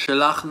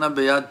 Shelachna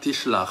beyad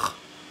tishlach.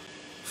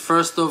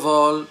 First of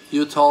all,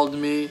 you told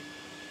me,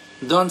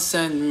 don't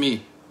send me.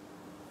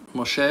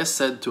 Moshe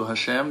said to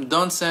Hashem,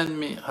 don't send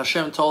me.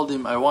 Hashem told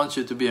him, I want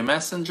you to be a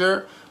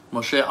messenger.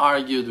 Moshe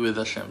argued with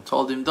Hashem,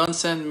 told him, don't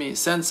send me,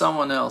 send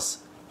someone else.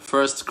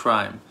 First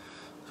crime.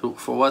 So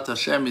for what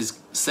Hashem is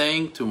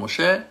saying to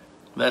Moshe,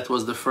 that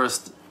was the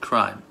first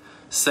crime.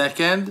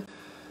 Second,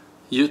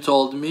 you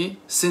told me,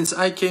 since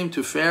I came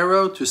to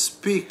Pharaoh to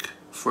speak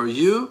for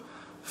you,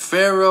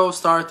 Pharaoh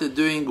started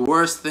doing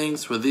worse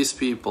things for these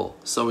people.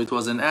 So it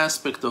was an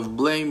aspect of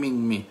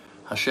blaming me.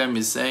 Hashem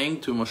is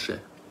saying to Moshe.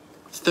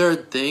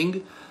 Third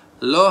thing,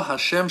 Lo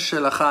Hashem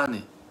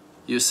shelachani.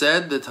 You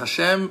said that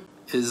Hashem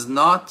is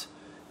not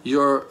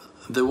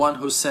the one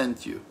who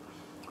sent you.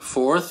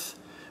 Fourth,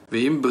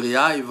 V'im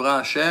bria ivra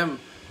Hashem.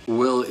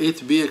 Will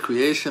it be a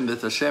creation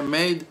that Hashem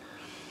made?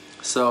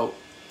 So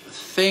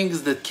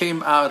things that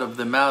came out of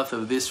the mouth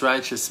of this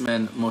righteous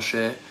man,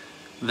 Moshe,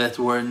 that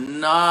were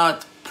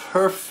not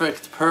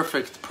perfect,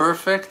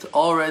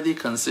 already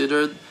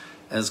considered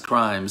as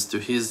crimes to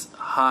his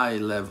high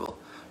level.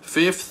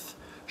 Fifth,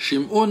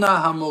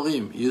 Shim'una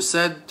Hamorim. You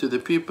said to the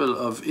people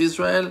of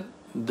Israel,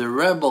 the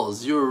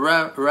rebels, you're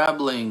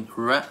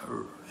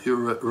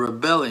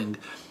rebelling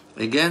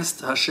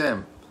against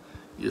Hashem.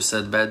 You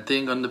said bad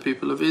thing on the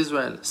people of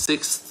Israel.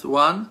 Sixth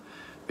one,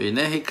 you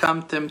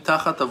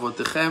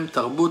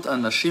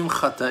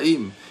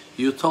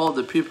told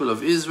the people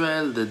of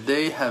Israel that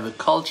they have a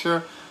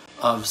culture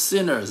of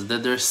sinners,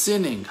 that they're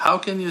sinning. How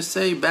can you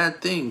say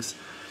bad things?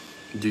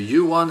 Do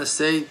you want to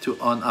say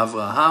on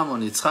Avraham,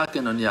 on Yitzchak,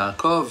 and on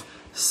Yaakov,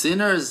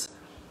 sinners?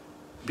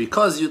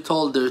 Because you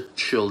told their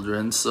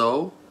children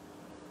so,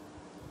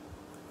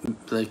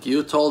 like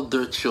you told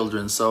their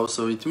children so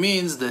it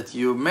means that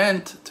you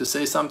meant to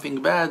say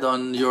something bad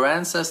on your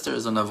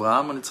ancestors, on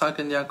Avraham, on Yitzchak,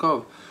 and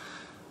Yaakov.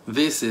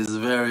 This is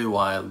very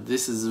wild.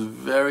 This is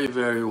very,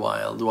 very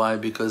wild. Why?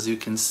 Because you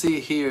can see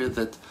here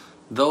that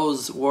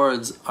those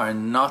words are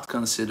not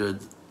considered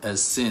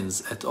as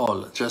sins at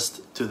all.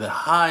 Just to the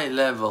high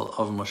level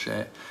of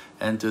Moshe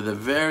and to the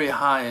very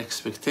high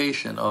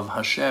expectation of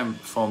Hashem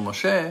from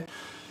Moshe,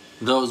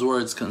 those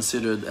words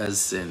considered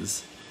as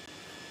sins.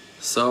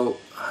 So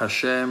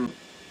Hashem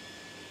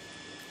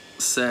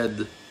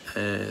said,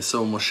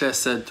 so Moshe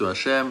said to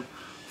Hashem,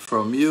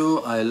 from you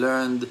I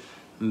learned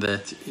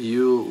that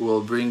you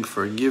will bring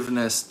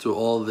forgiveness to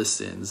all the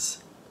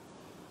sins.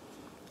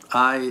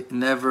 I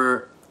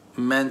never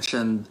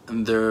mentioned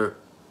their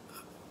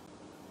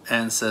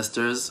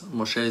ancestors,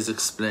 Moshe is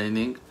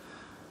explaining,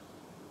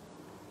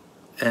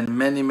 and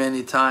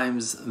many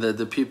times that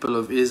the people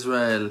of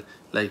Israel,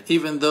 like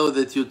even though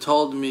that you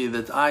told me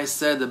that I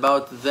said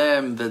about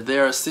them that they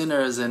are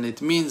sinners, and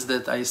it means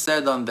that I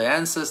said on the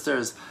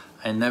ancestors,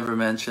 I never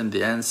mentioned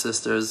the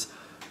ancestors,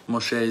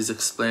 Moshe is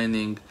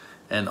explaining.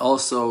 And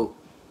also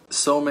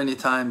so many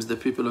times the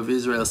people of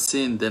Israel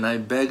sinned, and I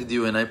begged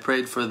you and I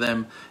prayed for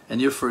them,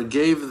 and you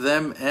forgave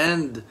them,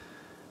 and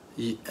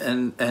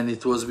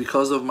it was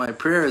because of my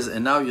prayers,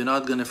 and now you're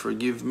not going to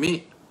forgive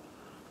me.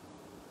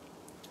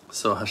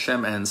 So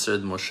Hashem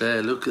answered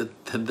Moshe, look at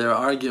their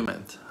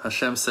argument.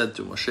 Hashem said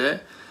to Moshe,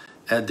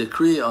 a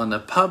decree on a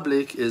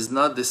public is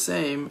not the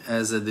same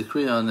as a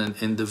decree on an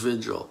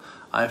individual.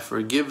 I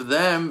forgive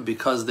them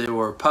because they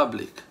were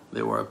public.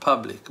 They were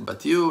public.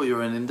 But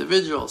you're an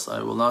individual, so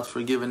I will not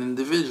forgive an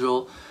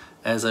individual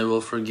as I will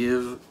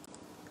forgive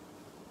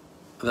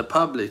the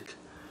public.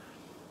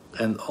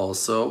 And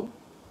also,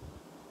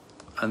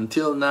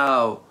 until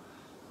now,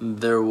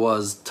 there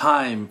was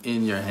time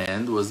in your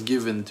hand, was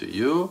given to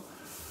you,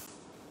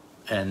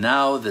 and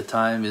now the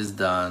time is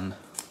done.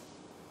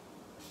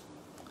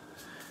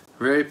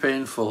 Very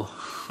painful,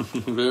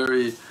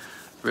 very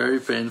Very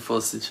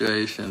painful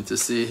situation to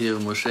see here.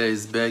 Moshe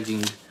is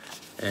begging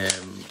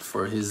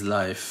for his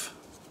life.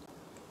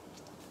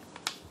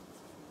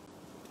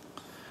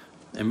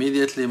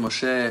 Immediately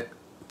Moshe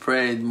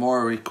prayed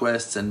more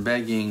requests and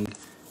begging,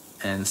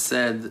 and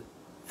said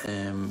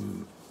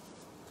and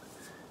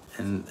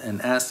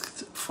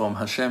asked from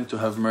Hashem to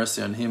have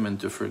mercy on him and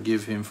to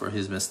forgive him for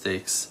his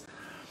mistakes.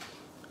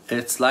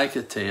 It's like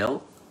a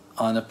tale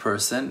on a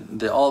person.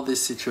 All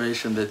this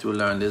situation that we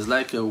learned is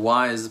like a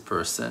wise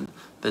person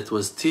that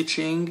was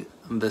teaching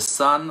the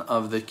son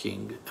of the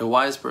king. A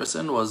wise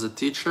person was a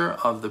teacher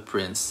of the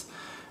prince,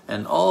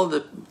 and all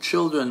the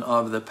children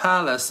of the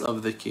palace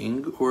of the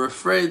king were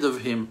afraid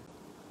of him.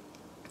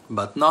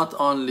 But not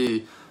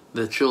only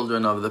the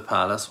children of the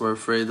palace were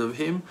afraid of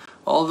him,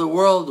 all the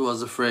world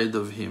was afraid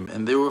of him,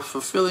 and they were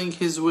fulfilling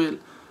his will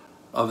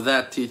of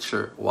that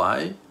teacher.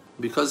 Why?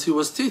 Because he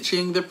was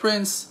teaching the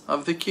prince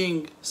of the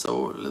king,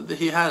 so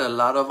he had a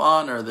lot of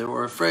honor. They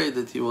were afraid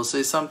that he will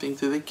say something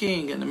to the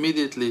king, and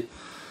immediately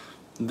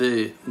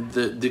the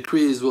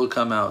decrees will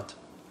come out.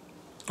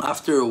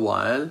 After a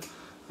while,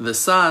 the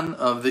son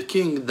of the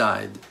king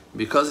died.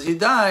 Because he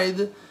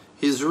died,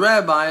 his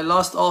rabbi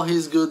lost all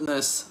his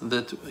goodness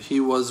that he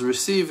was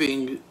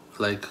receiving,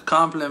 like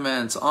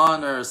compliments,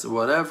 honors,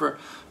 whatever,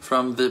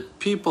 from the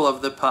people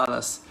of the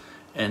palace.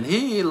 And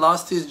he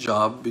lost his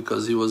job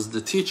because he was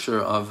the teacher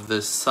of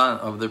the son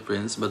of the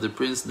prince, but the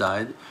prince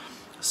died.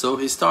 So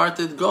he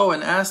started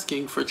going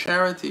asking for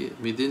charity.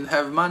 He didn't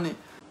have money.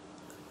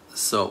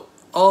 So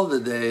all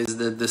the days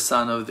that the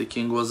son of the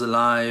king was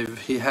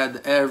alive, he had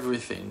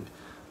everything.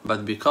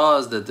 But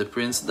because that the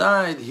prince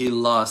died, he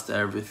lost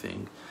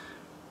everything.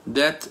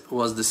 That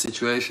was the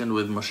situation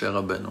with Moshe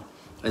Rabbeinu.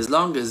 As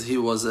long as he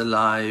was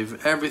alive,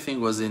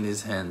 everything was in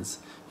his hands.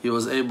 He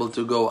was able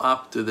to go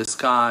up to the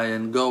sky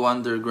and go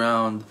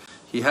underground.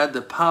 He had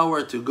the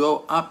power to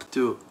go up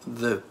to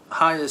the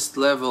highest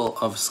level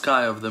of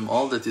sky of them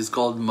all, that is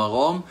called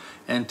Marom,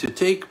 and to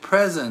take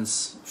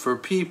presents for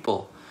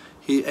people.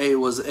 He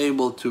was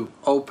able to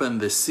open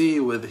the sea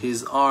with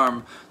his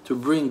arm, to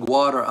bring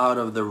water out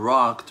of the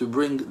rock, to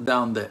bring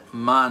down the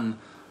man,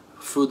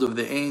 food of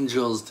the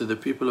angels, to the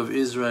people of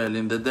Israel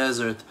in the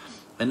desert.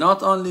 And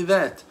not only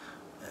that,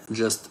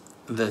 just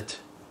that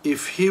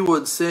if he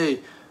would say,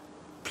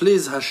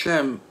 please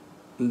Hashem,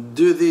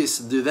 do this,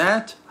 do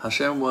that,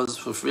 Hashem was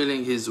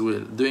fulfilling his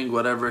will, doing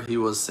whatever he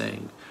was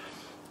saying.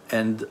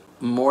 And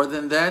more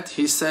than that,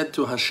 he said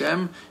to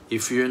Hashem,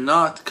 if you're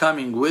not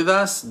coming with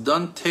us,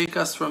 don't take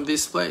us from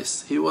this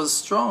place. He was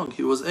strong.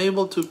 He was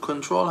able to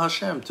control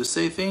Hashem, to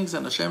say things,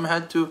 and Hashem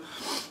had to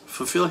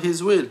fulfill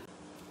his will.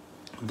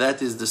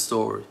 That is the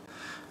story.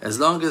 As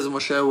long as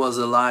Moshe was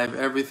alive,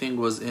 everything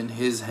was in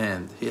his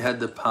hand. He had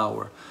the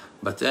power.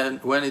 But then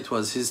when it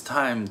was his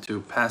time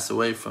to pass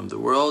away from the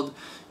world,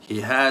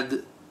 he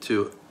had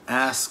to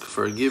ask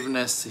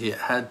forgiveness. He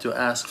had to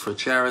ask for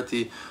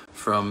charity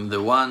from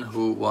the one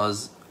who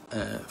was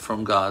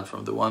from God,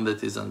 from the one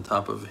that is on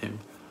top of him.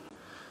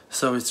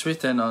 So it's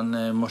written on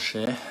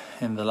Moshe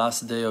in the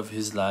last day of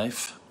his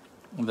life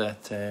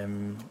that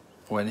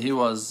when he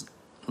was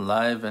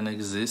alive and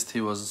exist,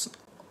 he was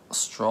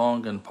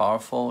strong and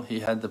powerful. He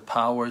had the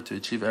power to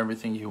achieve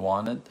everything he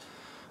wanted.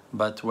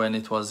 But when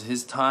it was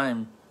his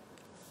time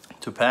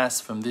to pass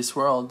from this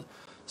world,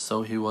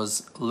 so he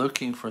was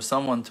looking for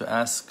someone to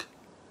ask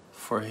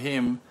for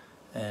him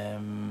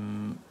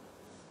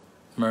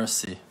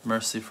mercy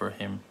for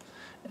him.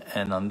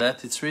 And on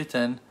that it's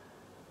written,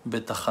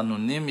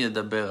 Betachanunim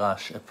yedaber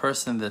rash, a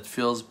person that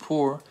feels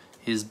poor,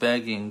 he's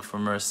begging for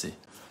mercy.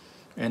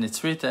 And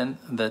it's written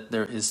that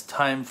there is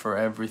time for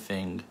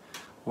everything.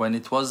 When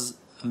it was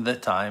the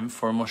time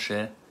for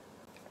Moshe,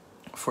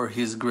 for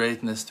his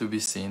greatness to be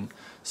seen,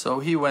 so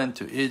he went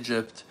to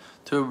Egypt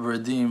to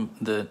redeem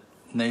the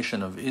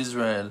nation of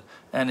Israel,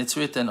 and it's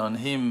written on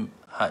him,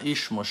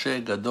 Ha'ish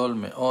Moshe gadol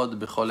me'od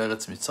b'chol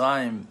eretz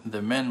Mitzrayim.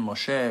 The man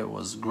Moshe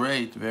was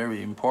great,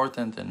 very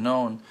important and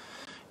known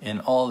in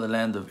all the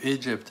land of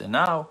Egypt. And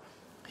now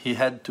he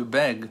had to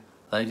beg,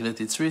 like that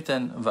it's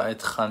written, Va'et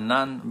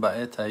chanan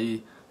ba'et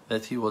ha'i,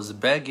 that he was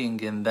begging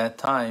in that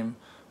time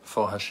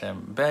for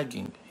Hashem.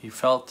 Begging. He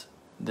felt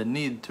the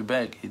need to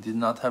beg. He did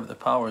not have the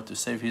power to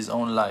save his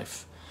own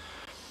life.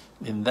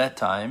 In that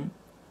time,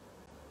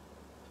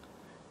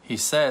 he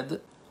said,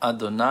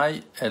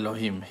 Adonai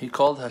Elohim. He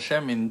called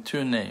Hashem in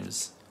two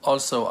names,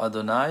 also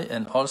Adonai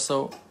and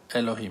also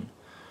Elohim.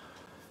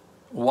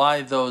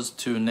 Why those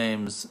two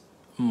names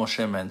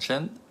Moshe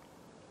mentioned?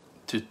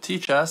 To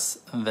teach us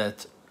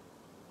that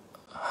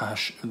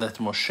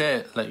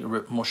Moshe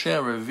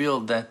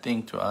revealed that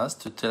thing to us,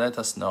 to let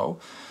us know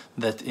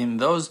that in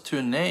those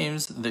two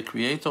names the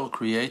Creator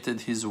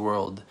created his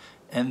world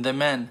and the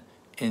man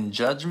in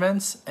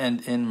judgments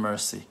and in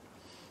mercy.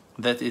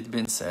 That it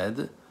been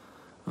said,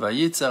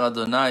 Vayitzer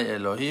Adonai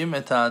Elohim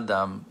et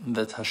Adam,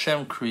 that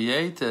Hashem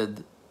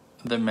created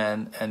the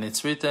man, and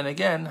it's written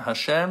again,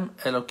 Hashem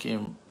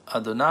Elokim,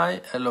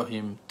 Adonai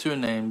Elohim, two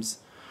names.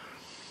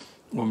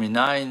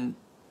 Uminayin,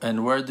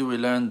 and where do we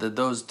learn that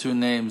those two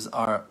names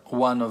are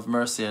one of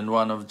mercy and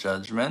one of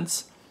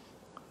judgments?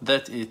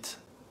 that it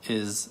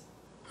is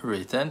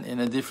written in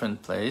a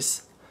different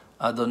place,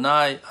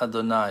 Adonai,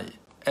 Adonai,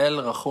 El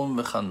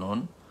Rachum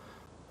V'Chanun,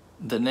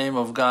 the name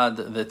of God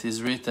that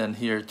is written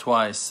here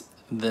twice,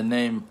 the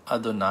name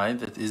Adonai,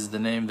 that is the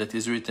name that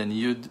is written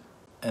Yud,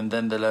 and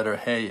then the letter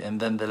Hey, and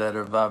then the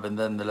letter Vav, and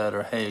then the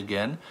letter Hey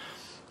again,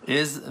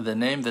 is the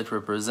name that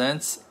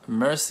represents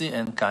mercy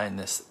and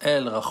kindness.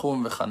 El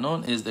Rachum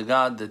V'Chanun is the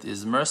God that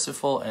is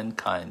merciful and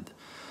kind.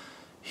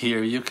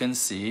 Here you can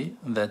see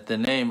that the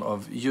name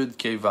of Yud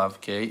Kei Vav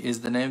Kei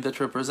is the name that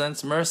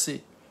represents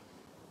mercy.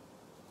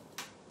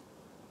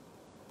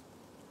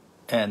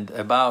 And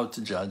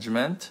about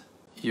judgment,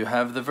 you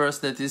have the verse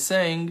that is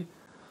saying,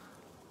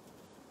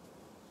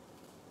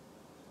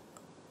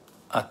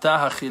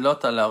 Ata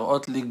hachilota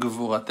larot li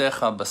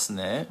gvuratecha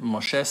basne.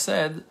 Moshe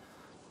said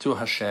to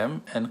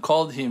Hashem and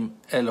called him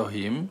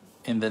Elohim,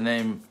 in the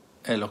name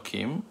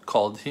Elokim,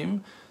 called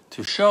him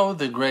to show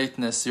the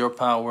greatness, your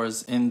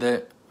powers in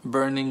the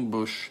burning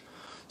bush.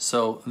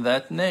 So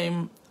that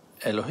name,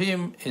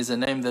 Elohim, is a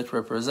name that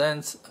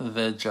represents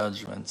the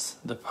judgments,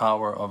 the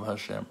power of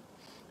Hashem.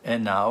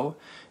 And now,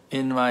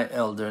 in my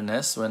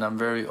elderness, when I'm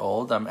very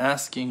old, I'm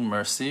asking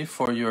mercy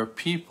for your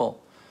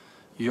people,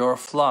 your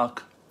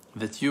flock,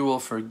 that you will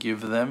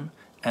forgive them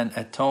and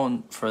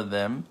atone for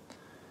them.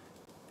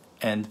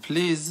 And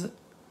please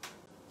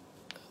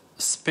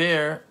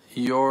spare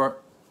your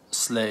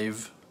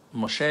slave.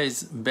 Moshe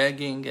is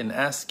begging and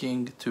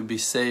asking to be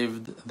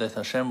saved, that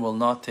Hashem will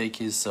not take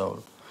his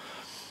soul.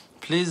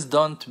 Please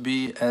don't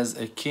be as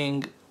a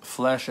king,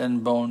 flesh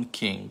and bone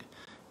king.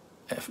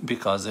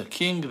 Because a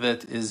king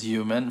that is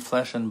human,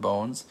 flesh and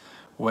bones,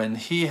 when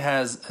he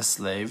has a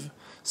slave,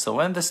 so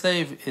when the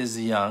slave is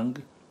young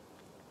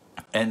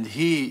and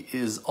he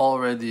is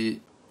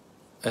already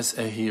as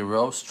a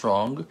hero,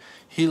 strong,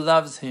 he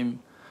loves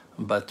him.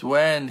 But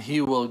when he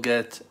will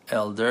get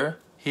elder,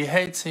 he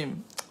hates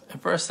him. A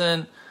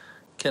person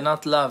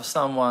cannot love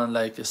someone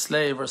like a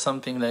slave or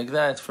something like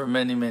that for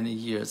many, many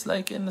years.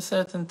 Like in a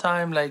certain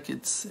time, like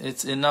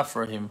it's enough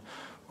for him.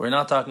 We're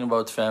not talking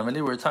about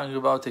family, we're talking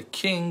about a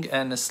king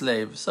and a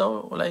slave.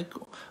 So like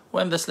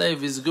when the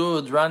slave is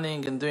good,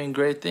 running and doing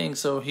great things,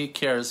 so he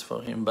cares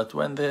for him. But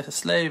when the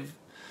slave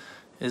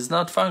is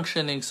not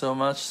functioning so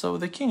much, so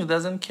the king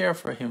doesn't care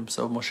for him.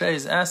 So Moshe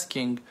is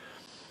asking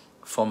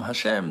from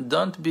Hashem,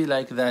 don't be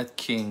like that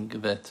king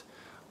that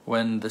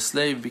when the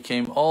slave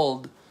became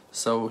old,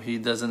 so he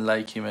doesn't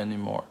like him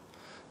anymore.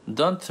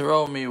 Don't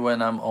throw me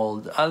when I'm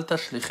old. Al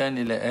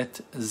tashlicheni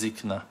le'et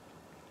zikna.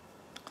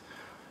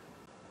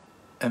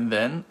 And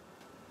then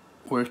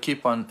we'll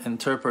keep on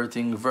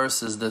interpreting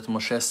verses that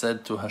Moshe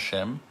said to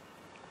Hashem.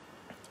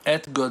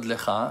 Et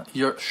godlecha,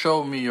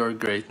 show me your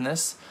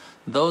greatness.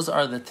 Those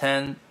are the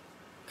 10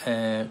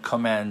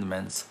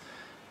 commandments.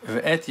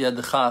 Ve'et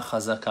yadcha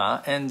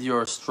chazaka, and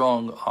your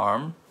strong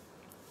arm.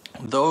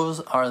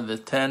 Those are the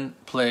 10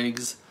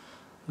 plagues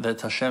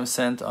that Hashem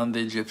sent on the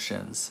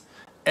Egyptians.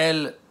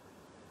 El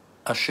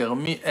asher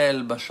mi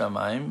el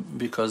bashamayim,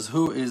 because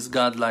who is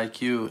God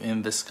like you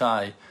in the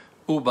sky,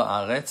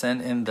 uba'aretz,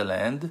 and in the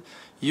land?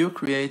 You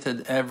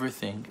created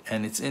everything,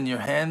 and it's in your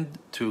hand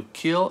to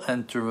kill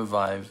and to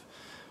revive.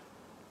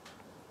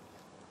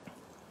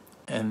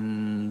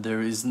 And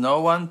there is no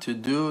one to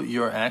do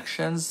your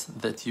actions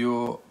that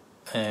you,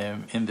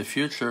 in the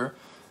future,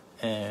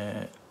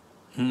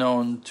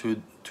 known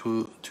to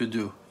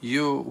do.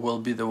 You will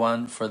be the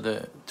one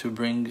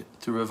to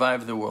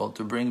revive the world,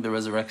 to bring the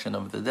resurrection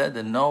of the dead,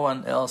 and no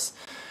one else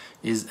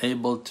is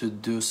able to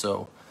do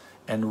so.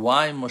 And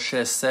why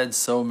Moshe said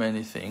so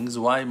many things,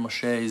 why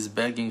Moshe is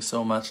begging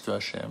so much to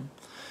Hashem?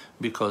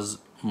 Because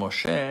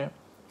Moshe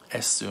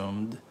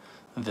assumed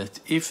that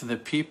if the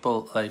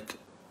people, like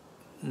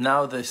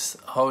now this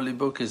holy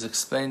book is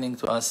explaining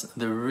to us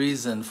the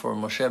reason for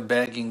Moshe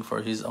begging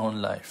for his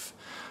own life.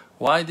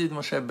 Why did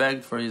Moshe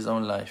beg for his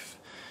own life?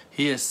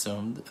 He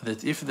assumed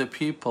that if the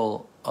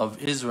people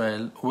of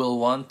Israel will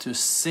want to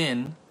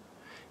sin,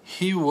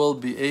 he will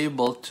be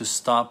able to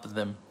stop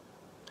them.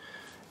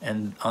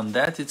 And on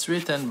that it's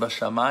written,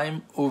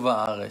 Bashamayim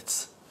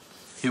uva'aretz.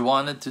 He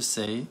wanted to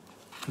say,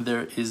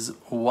 there is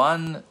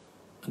one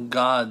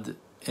God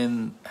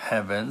in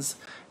heavens,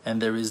 and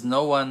there is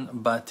no one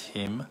but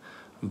him.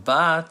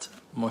 But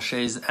Moshe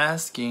is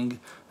asking,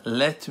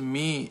 let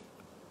me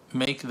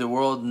make the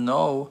world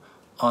know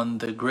on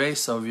the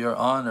grace of your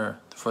honor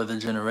for the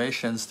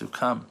generations to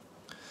come,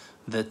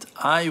 that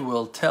I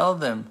will tell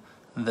them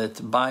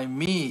that by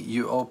me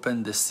you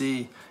opened the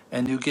sea,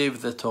 and you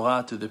gave the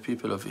Torah to the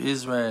people of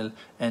Israel,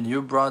 and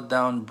you brought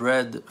down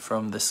bread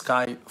from the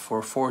sky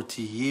for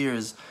 40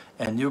 years,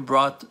 and you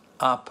brought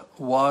up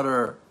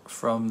water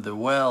from the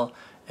well,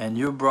 and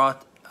you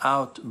brought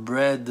out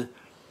bread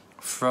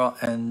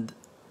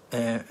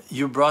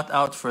you brought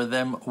out for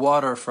them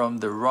water from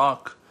the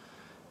rock.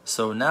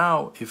 So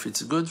now, if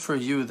it's good for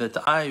you that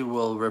I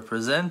will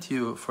represent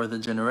you for the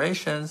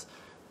generations,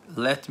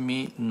 let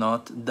me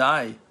not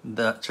die,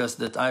 just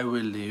that I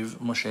will live.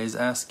 Moshe is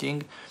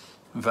asking,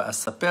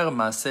 Va'asaper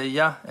ma'aseh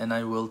yah, and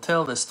I will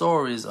tell the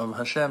stories of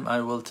Hashem,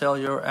 I will tell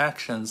your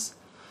actions.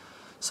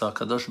 So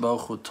HaKadosh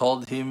Baruch Hu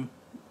told him,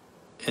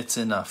 it's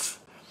enough.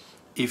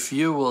 If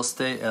you will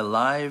stay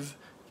alive,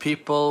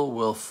 people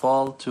will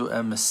fall to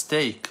a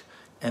mistake,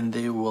 and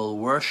they will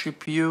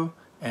worship you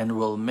and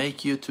will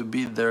make you to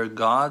be their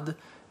God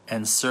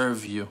and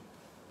serve you.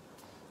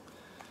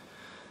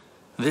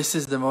 This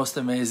is the most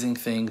amazing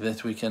thing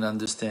that we can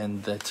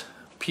understand, that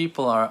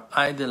people are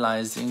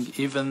idolizing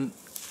even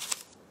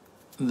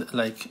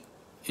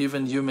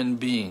human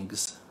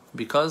beings,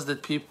 because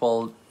that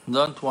people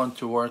don't want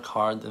to work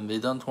hard and they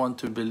don't want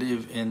to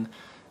believe in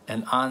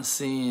an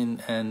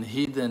unseen and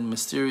hidden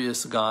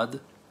mysterious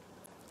God.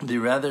 They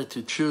rather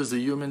to choose a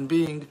human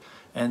being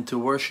and to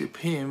worship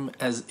him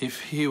as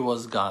if he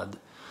was God.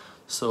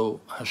 So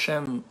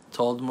Hashem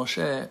told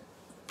Moshe,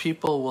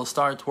 people will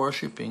start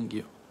worshiping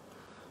you.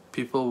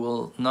 People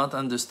will not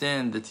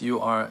understand that you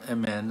are a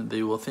man.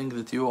 They will think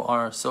that you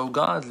are so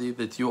godly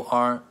that you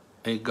are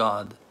a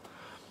God.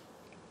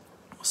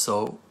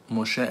 So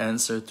Moshe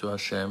answered to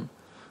Hashem,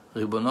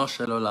 Ribono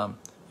shel olam,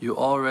 you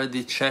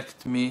already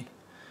checked me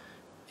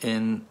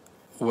in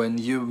when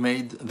you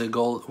made the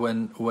gold,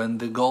 when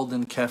the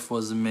golden calf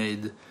was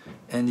made,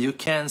 and you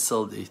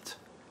canceled it,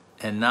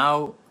 and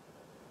now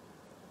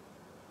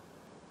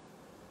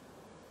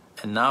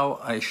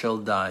I shall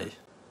die.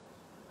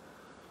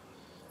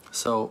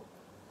 So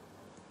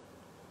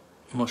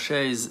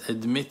Moshe is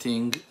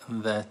admitting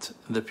that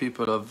the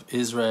people of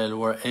Israel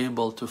were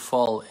able to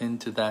fall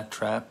into that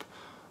trap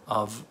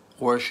of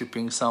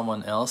worshipping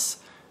someone else,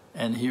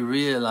 and he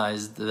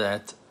realized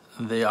that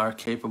they are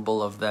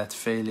capable of that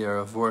failure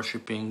of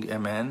worshipping a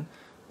man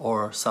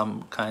or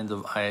some kind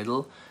of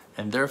idol,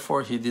 and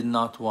therefore he did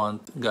not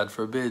want, God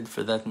forbid,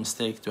 for that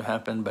mistake to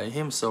happen by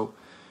him, so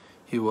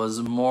he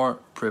was more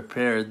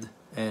prepared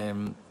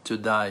to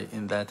die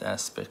in that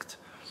aspect.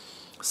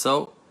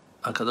 So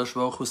HaKadosh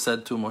Baruch Hu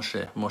said to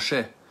Moshe,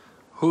 Moshe,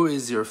 who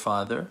is your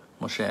father?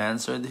 Moshe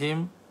answered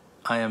him,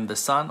 I am the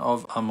son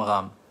of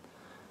Amram.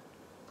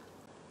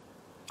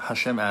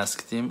 Hashem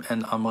asked him,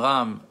 and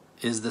Amram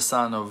is the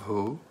son of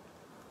who?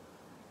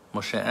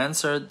 Moshe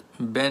answered,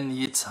 Ben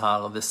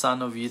Yitzhar, the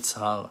son of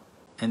Yitzhar.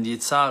 And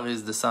Yitzhar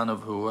is the son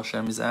of who?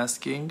 Hashem is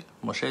asking.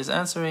 Moshe is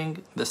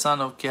answering, the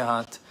son of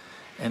Kehat.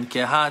 And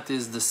Kehat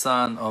is the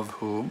son of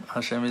whom?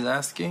 Hashem is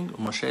asking.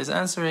 Moshe is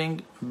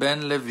answering,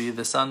 Ben Levi,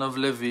 the son of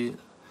Levi.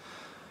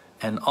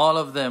 And all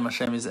of them,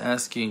 Hashem is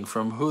asking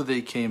from who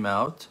they came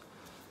out.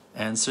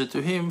 Answer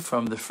to him,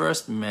 from the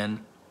first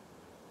men.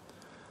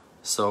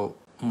 So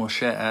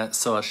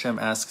Hashem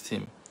asked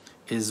him,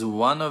 is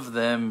one of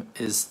them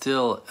is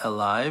still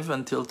alive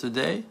until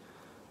today?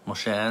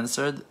 Moshe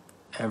answered,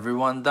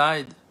 everyone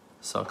died.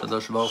 So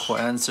HaKadosh Baruch Hu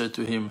answered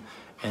to him,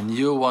 and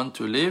you want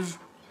to live?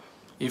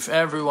 If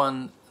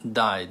everyone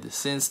died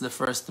since the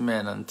first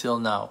man until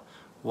now,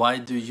 why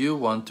do you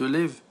want to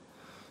live?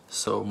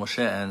 So Moshe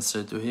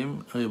answered to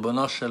him,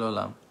 Ribono shel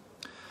olam,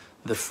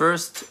 the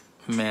first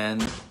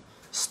man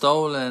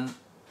stolen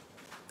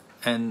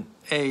and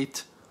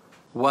ate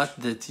what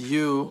that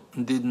you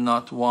did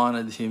not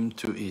wanted him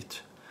to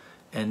eat,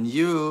 and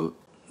you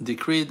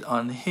decreed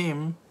on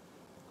him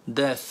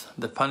death,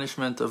 the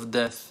punishment of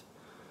death.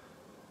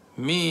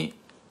 Me,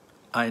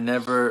 I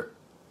never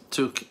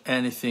took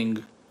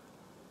anything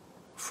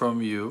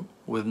from you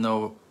with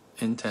no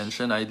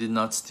intention. I did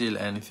not steal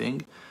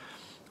anything.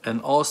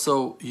 And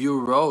also you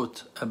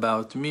wrote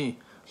about me,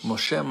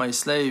 Moshe my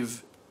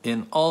slave,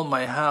 in all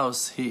my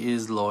house he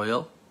is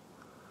loyal.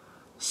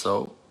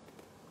 So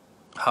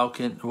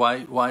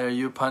why are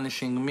you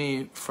punishing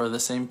me for the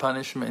same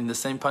punishment, in the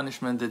same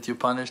punishment that you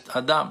punished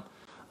Adam?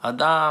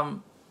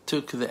 Adam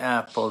took the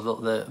apple,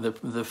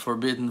 the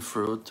forbidden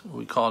fruit.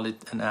 We call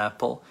it an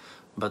apple,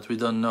 but we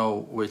don't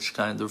know which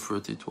kind of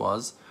fruit it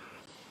was.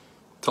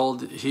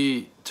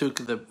 He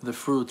took the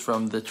fruit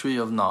from the tree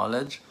of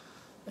knowledge,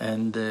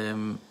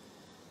 and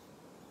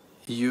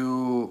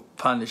you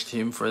punished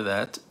him for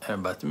that.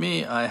 But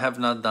me, I have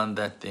not done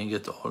that thing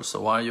at all. So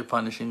why are you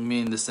punishing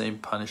me in the same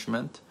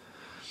punishment?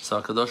 So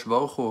HaKadosh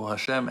Baruch Hu,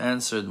 Hashem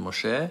answered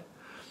Moshe,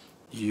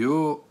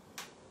 you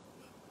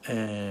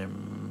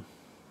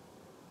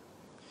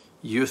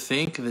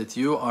think that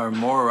you are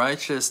more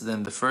righteous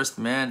than the first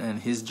man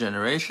and his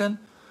generation?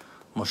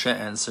 Moshe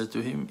answered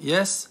to him,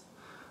 yes.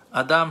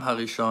 Adam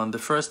Harishon, the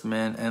first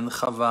man, and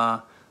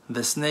Chava,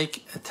 the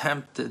snake,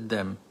 tempted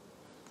them,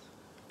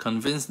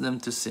 convinced them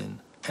to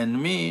sin.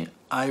 And me,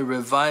 I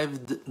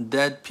revived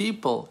dead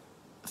people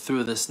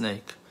through the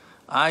snake.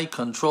 I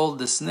controlled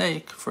the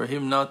snake for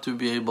him not to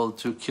be able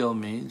to kill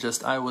me,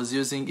 just I was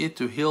using it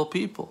to heal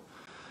people.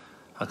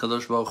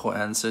 HaKadosh Baruch Hu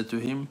answered to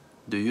him,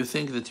 do you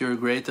think that you're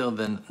greater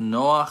than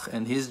Noach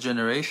and his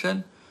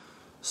generation?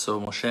 So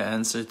Moshe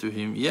answered to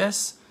him,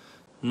 yes.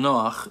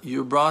 Noach,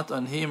 you brought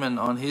on him and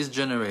on his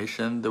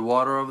generation the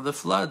water of the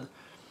flood.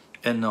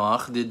 And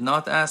Noach did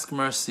not ask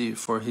mercy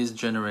for his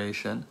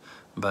generation,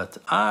 but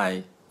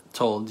I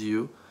told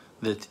you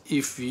that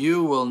if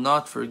you will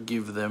not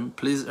forgive them,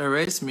 please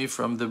erase me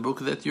from the book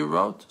that you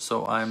wrote.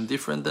 So I am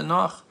different than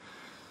Noach.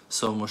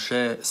 So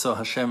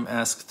Hashem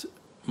asked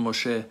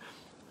Moshe,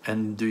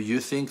 And do you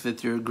think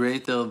that you're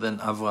greater than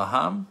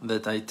Avraham,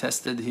 that I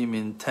tested him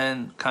in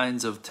 10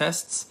 kinds of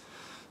tests?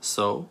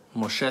 So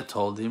Moshe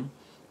told him,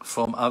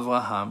 from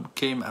Avraham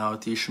came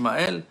out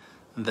Ishmael,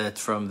 that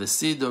from the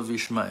seed of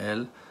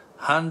Ishmael,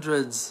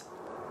 hundreds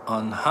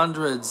on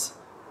hundreds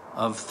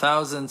of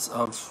thousands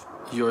of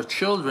your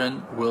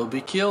children will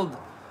be killed.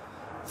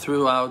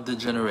 Throughout the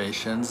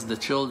generations, the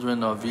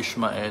children of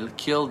Ishmael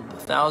killed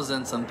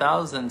thousands and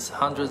thousands,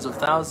 hundreds of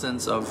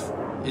thousands of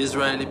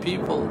Israeli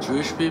people,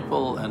 Jewish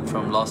people, and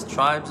from lost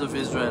tribes of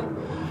Israel.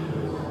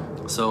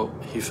 So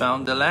he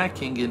found the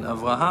lacking in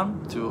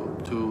Avraham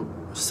to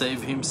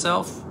save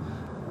himself.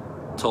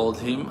 Told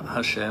him,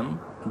 Hashem,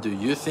 do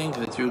you think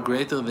that you're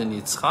greater than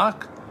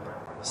Yitzchak?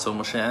 So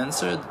Moshe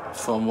answered,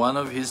 from one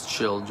of his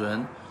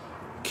children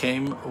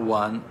came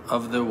one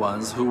of the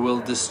ones who will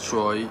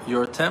destroy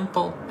your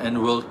temple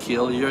and will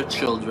kill your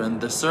children,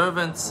 the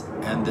servants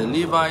and the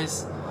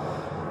Levites.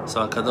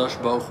 So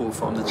HaKadosh Baruch Hu,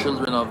 from the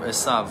children of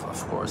Esav,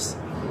 of course.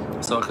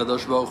 So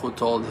HaKadosh Baruch Hu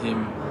told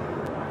him,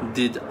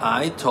 did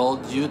I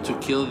told you to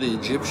kill the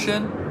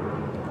Egyptian?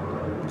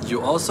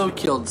 You also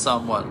killed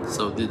someone.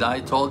 So did I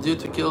told you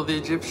to kill the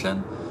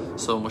Egyptian?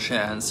 So Moshe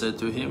answered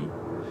to him,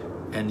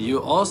 and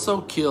you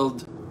also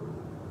killed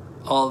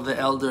all the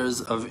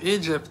elders of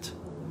Egypt.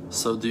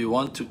 So do you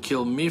want to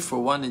kill me for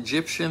one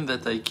Egyptian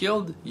that I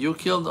killed? You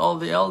killed all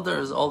the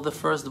elders, all the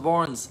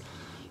firstborns.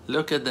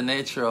 Look at the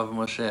nature of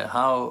Moshe,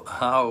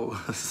 how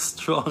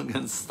strong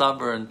and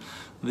stubborn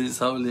this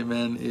holy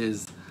man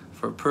is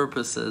for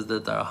purposes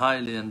that are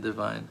highly and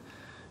divine.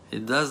 He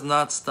does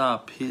not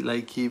stop.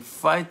 He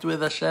fight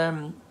with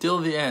Hashem till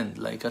the end.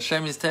 Like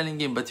Hashem is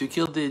telling him, but you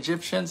killed the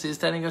Egyptians. He's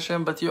telling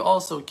Hashem, but you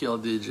also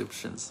killed the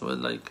Egyptians. So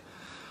like,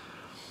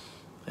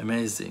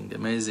 amazing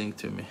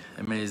to me,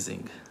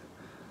 amazing.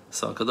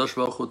 So Kadosh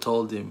Baruch Hu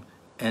told him,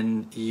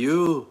 and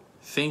you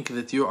think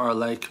that you are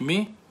like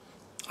me?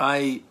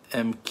 I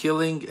am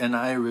killing and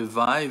I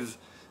revive.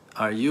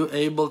 Are you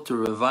able to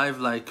revive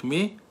like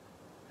me?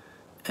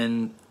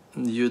 And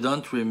you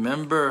don't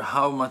remember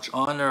how much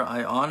honor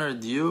I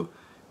honored you?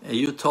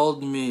 You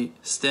told me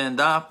stand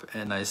up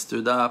and I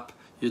stood up.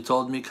 You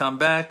told me come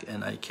back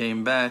and I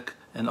came back.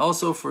 And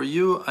also for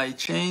you I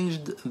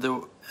changed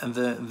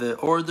the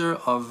order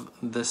of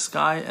the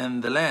sky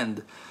and the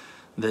land.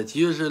 That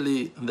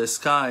usually the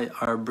sky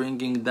are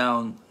bringing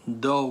down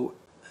dew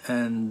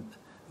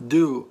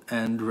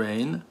and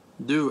rain,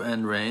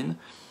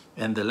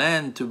 and the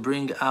land to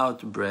bring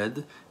out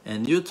bread.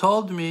 And you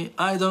told me,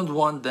 I don't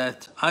want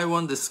that. I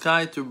want the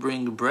sky to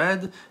bring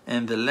bread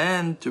and the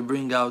land to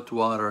bring out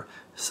water.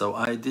 So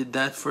I did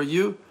that for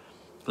you,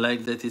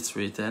 like that it's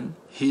written.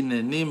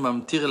 Hineni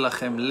mamtir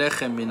lachem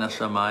lechem min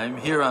hashamayim.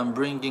 Here I'm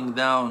bringing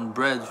down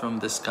bread from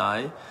the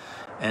sky.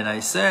 And I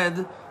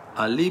said,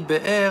 Ali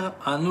be'er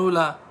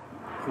anula,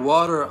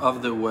 water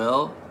of the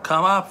well,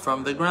 come up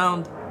from the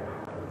ground.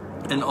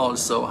 And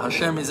also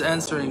Hashem is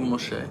answering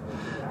Moshe,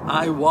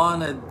 I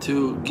wanted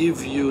to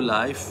give you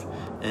life,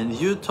 and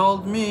you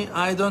told me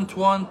I don't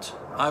want,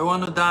 I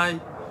want to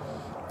die.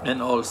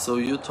 And also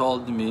you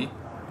told me,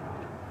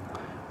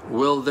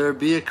 will there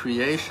be a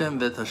creation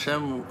that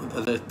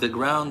that the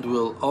ground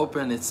will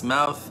open its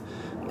mouth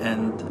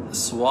and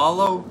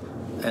swallow?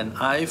 And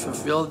I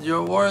fulfilled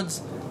your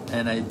words,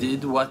 and I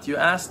did what you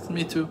asked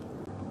me to.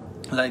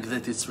 Like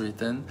that it's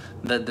written,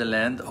 that the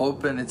land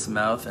opened its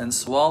mouth and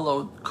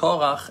swallowed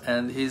Korach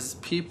and his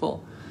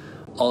people.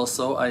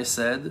 Also I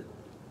said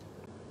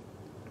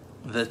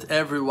that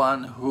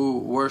everyone who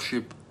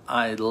worship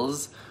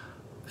idols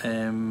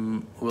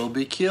will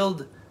be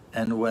killed.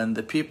 And when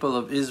the people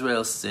of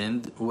Israel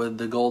sinned with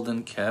the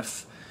golden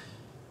calf,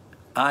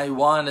 I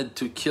wanted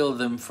to kill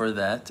them for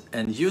that,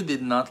 and you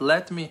did not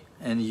let me,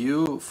 and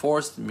you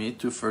forced me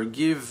to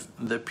forgive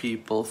the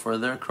people for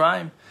their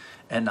crime,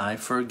 and I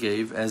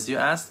forgave as you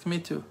asked me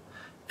to.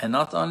 And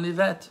not only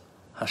that,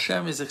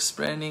 Hashem is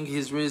explaining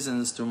his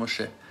reasons to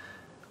Moshe.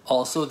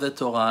 Also the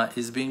Torah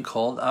is being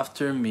called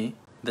after me,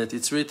 that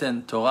it's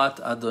written, Torat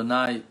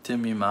Adonai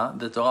Temima,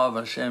 the Torah of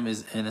Hashem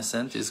is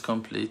innocent, is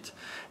complete,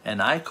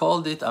 and I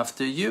called it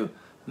after you,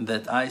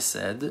 that I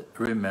said,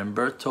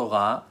 remember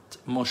Torah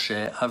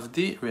Moshe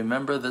Avdi,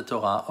 remember the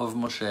Torah of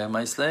Moshe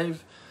my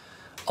slave.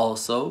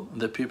 Also,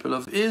 the people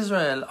of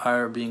Israel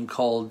are being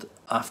called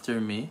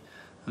after me,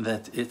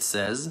 that it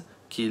says,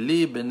 Ki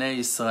li b'nei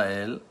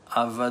Israel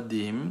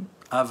avadim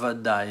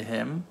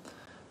avadaihem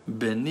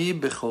beni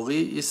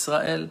bechori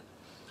Israel.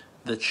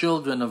 The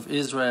children of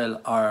Israel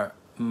are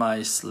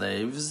my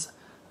slaves,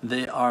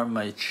 they are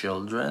my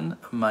children,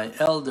 my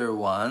elder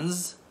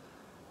ones.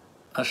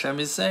 Hashem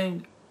is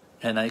saying,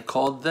 and I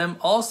called them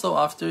also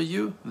after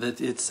you, that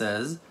it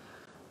says,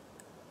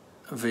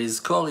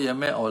 Ve'izkor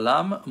yemei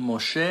olam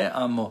Moshe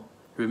amo.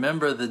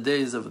 Remember the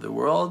days of the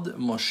world,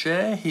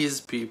 Moshe, his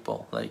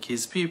people, like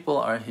his people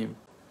are him.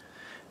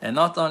 And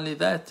not only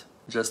that,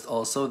 just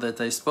also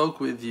that I spoke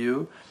with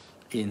you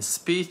in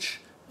speech,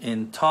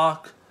 in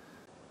talk,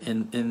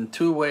 in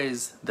two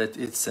ways, that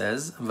it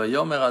says,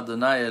 Vayomer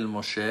Adonai el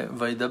Moshe,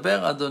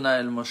 Vaidaber Adonai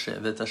el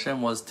Moshe, that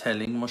Hashem was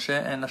telling Moshe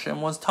and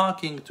Hashem was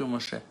talking to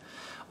Moshe.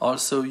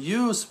 Also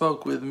you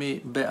spoke with me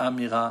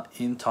be'amira,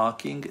 in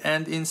talking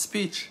and in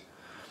speech.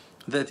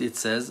 That it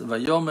says,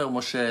 Vayomer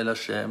Moshe el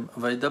Hashem,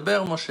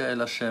 Vaydaber Moshe el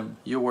Hashem.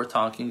 You were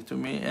talking to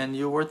me and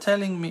you were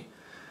telling me.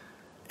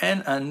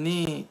 And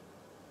ani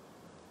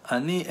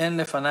en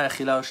lefanai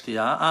achila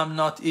u'shtiya. I'm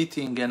not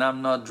eating and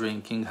I'm not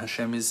drinking,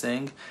 Hashem is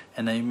saying,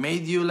 and I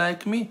made you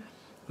like me.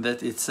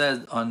 That it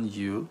said on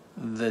you,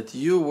 that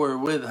you were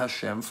with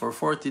Hashem for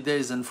 40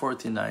 days and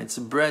 40 nights.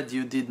 Bread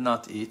you did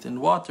not eat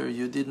and water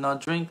you did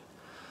not drink.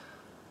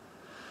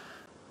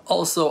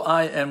 Also,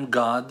 I am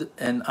God,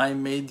 and I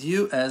made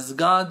you as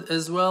God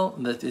as well.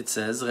 That it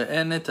says, Re'eh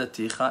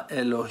netaticha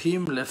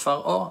Elohim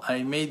leFaro.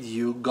 I made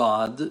you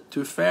God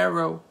to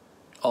Pharaoh.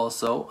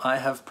 Also, I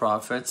have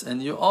prophets,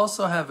 and you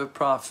also have a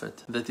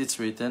prophet. That it's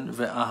written,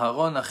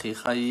 Ve'aharon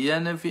achicha yeh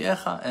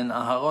neviecha, and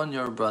Aharon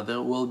your brother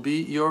will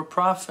be your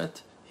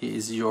prophet. He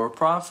is your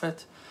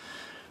prophet.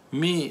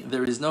 Me,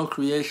 there is no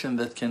creation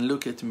that can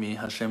look at me,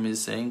 Hashem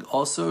is saying.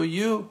 Also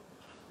you,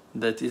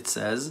 that it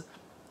says,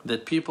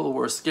 that people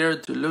were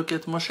scared to look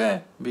at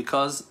Moshe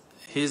because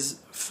his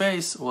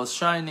face was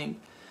shining.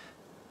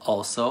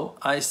 Also,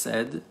 I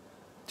said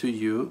to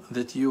you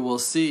that you will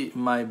see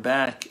my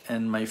back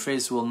and my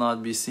face will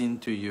not be seen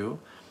to you.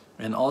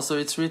 And also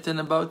it's written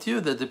about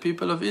you that the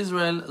people of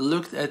Israel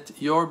looked at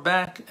your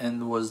back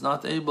and was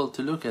not able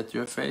to look at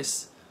your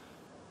face.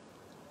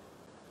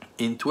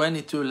 In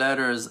 22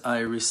 letters I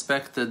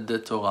respected the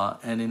Torah,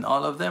 and in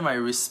all of them I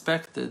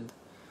respected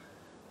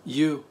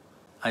you.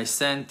 I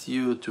sent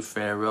you to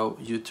Pharaoh.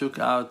 You took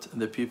out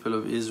the people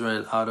of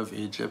Israel out of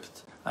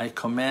Egypt. I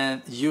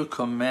commanded you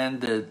on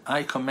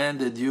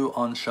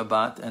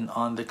Shabbat and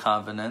on the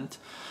covenant.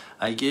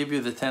 I gave you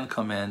the 10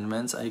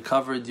 commandments. I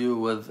covered you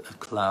with a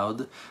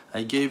cloud.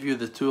 I gave you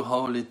the 2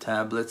 holy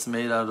tablets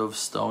made out of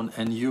stone,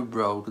 and you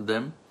broke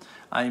them.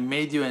 I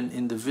made you an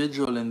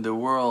individual in the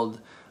world.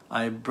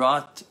 I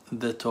brought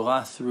the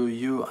Torah through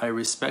you. I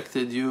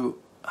respected you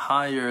in a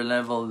higher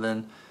level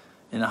than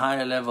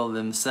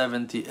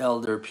 70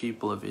 elder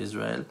people of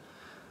Israel.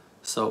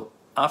 So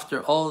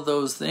after all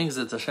those things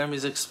that Hashem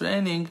is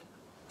explaining,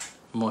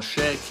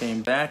 Moshe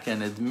came back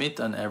and admit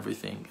on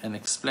everything and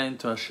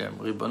explained to Hashem,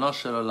 Ribono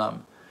shel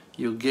olam,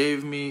 you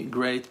gave me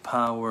great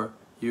power,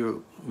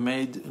 you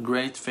made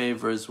great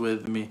favors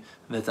with me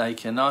that I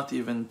cannot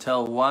even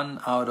tell 1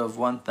 out of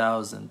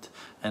 1,000.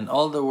 And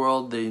all the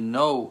world, they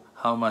know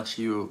how much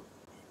you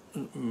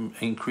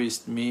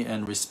increased me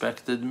and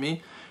respected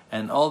me.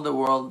 And all the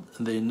world,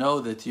 they know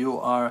that you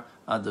are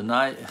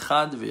Adonai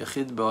Echad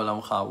v'Yachid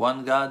be'olamcha,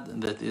 one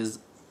God that is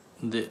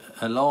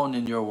alone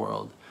in your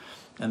world.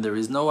 And there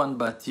is no one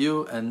but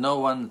you and no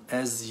one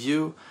as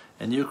you.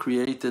 And you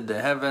created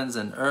the heavens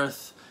and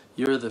earth.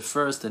 You're the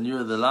first and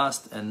you're the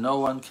last, and no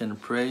one can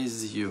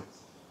praise you.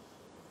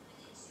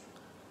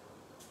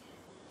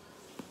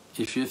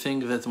 If you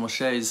think that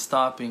Moshe is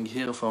stopping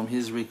here from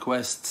his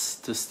requests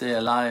to stay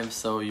alive,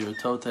 so you're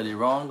totally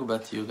wrong,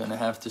 but you're going to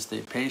have to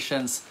stay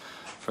patient.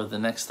 For the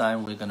next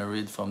time, we're going to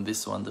read from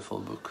this wonderful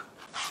book.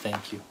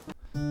 Thank you.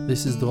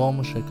 This is Dror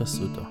Moshe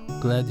Kasuto.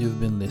 Glad you've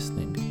been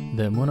listening.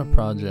 The Emunah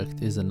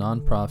Project is a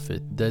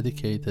non-profit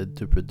dedicated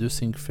to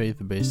producing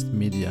faith-based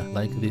media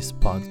like this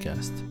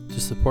podcast. To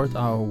support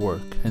our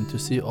work and to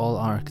see all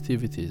our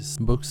activities,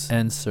 books,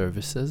 and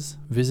services,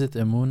 visit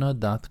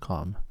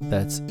emunah.com.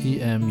 That's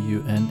EMUNAH.com.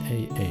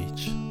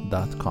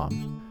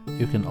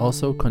 You can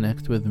also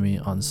connect with me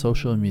on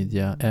social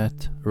media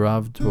at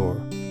Rav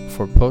Dror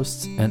for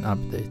posts and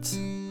updates.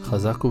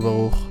 Chazak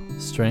u'Baruch,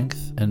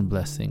 strength and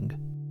blessing.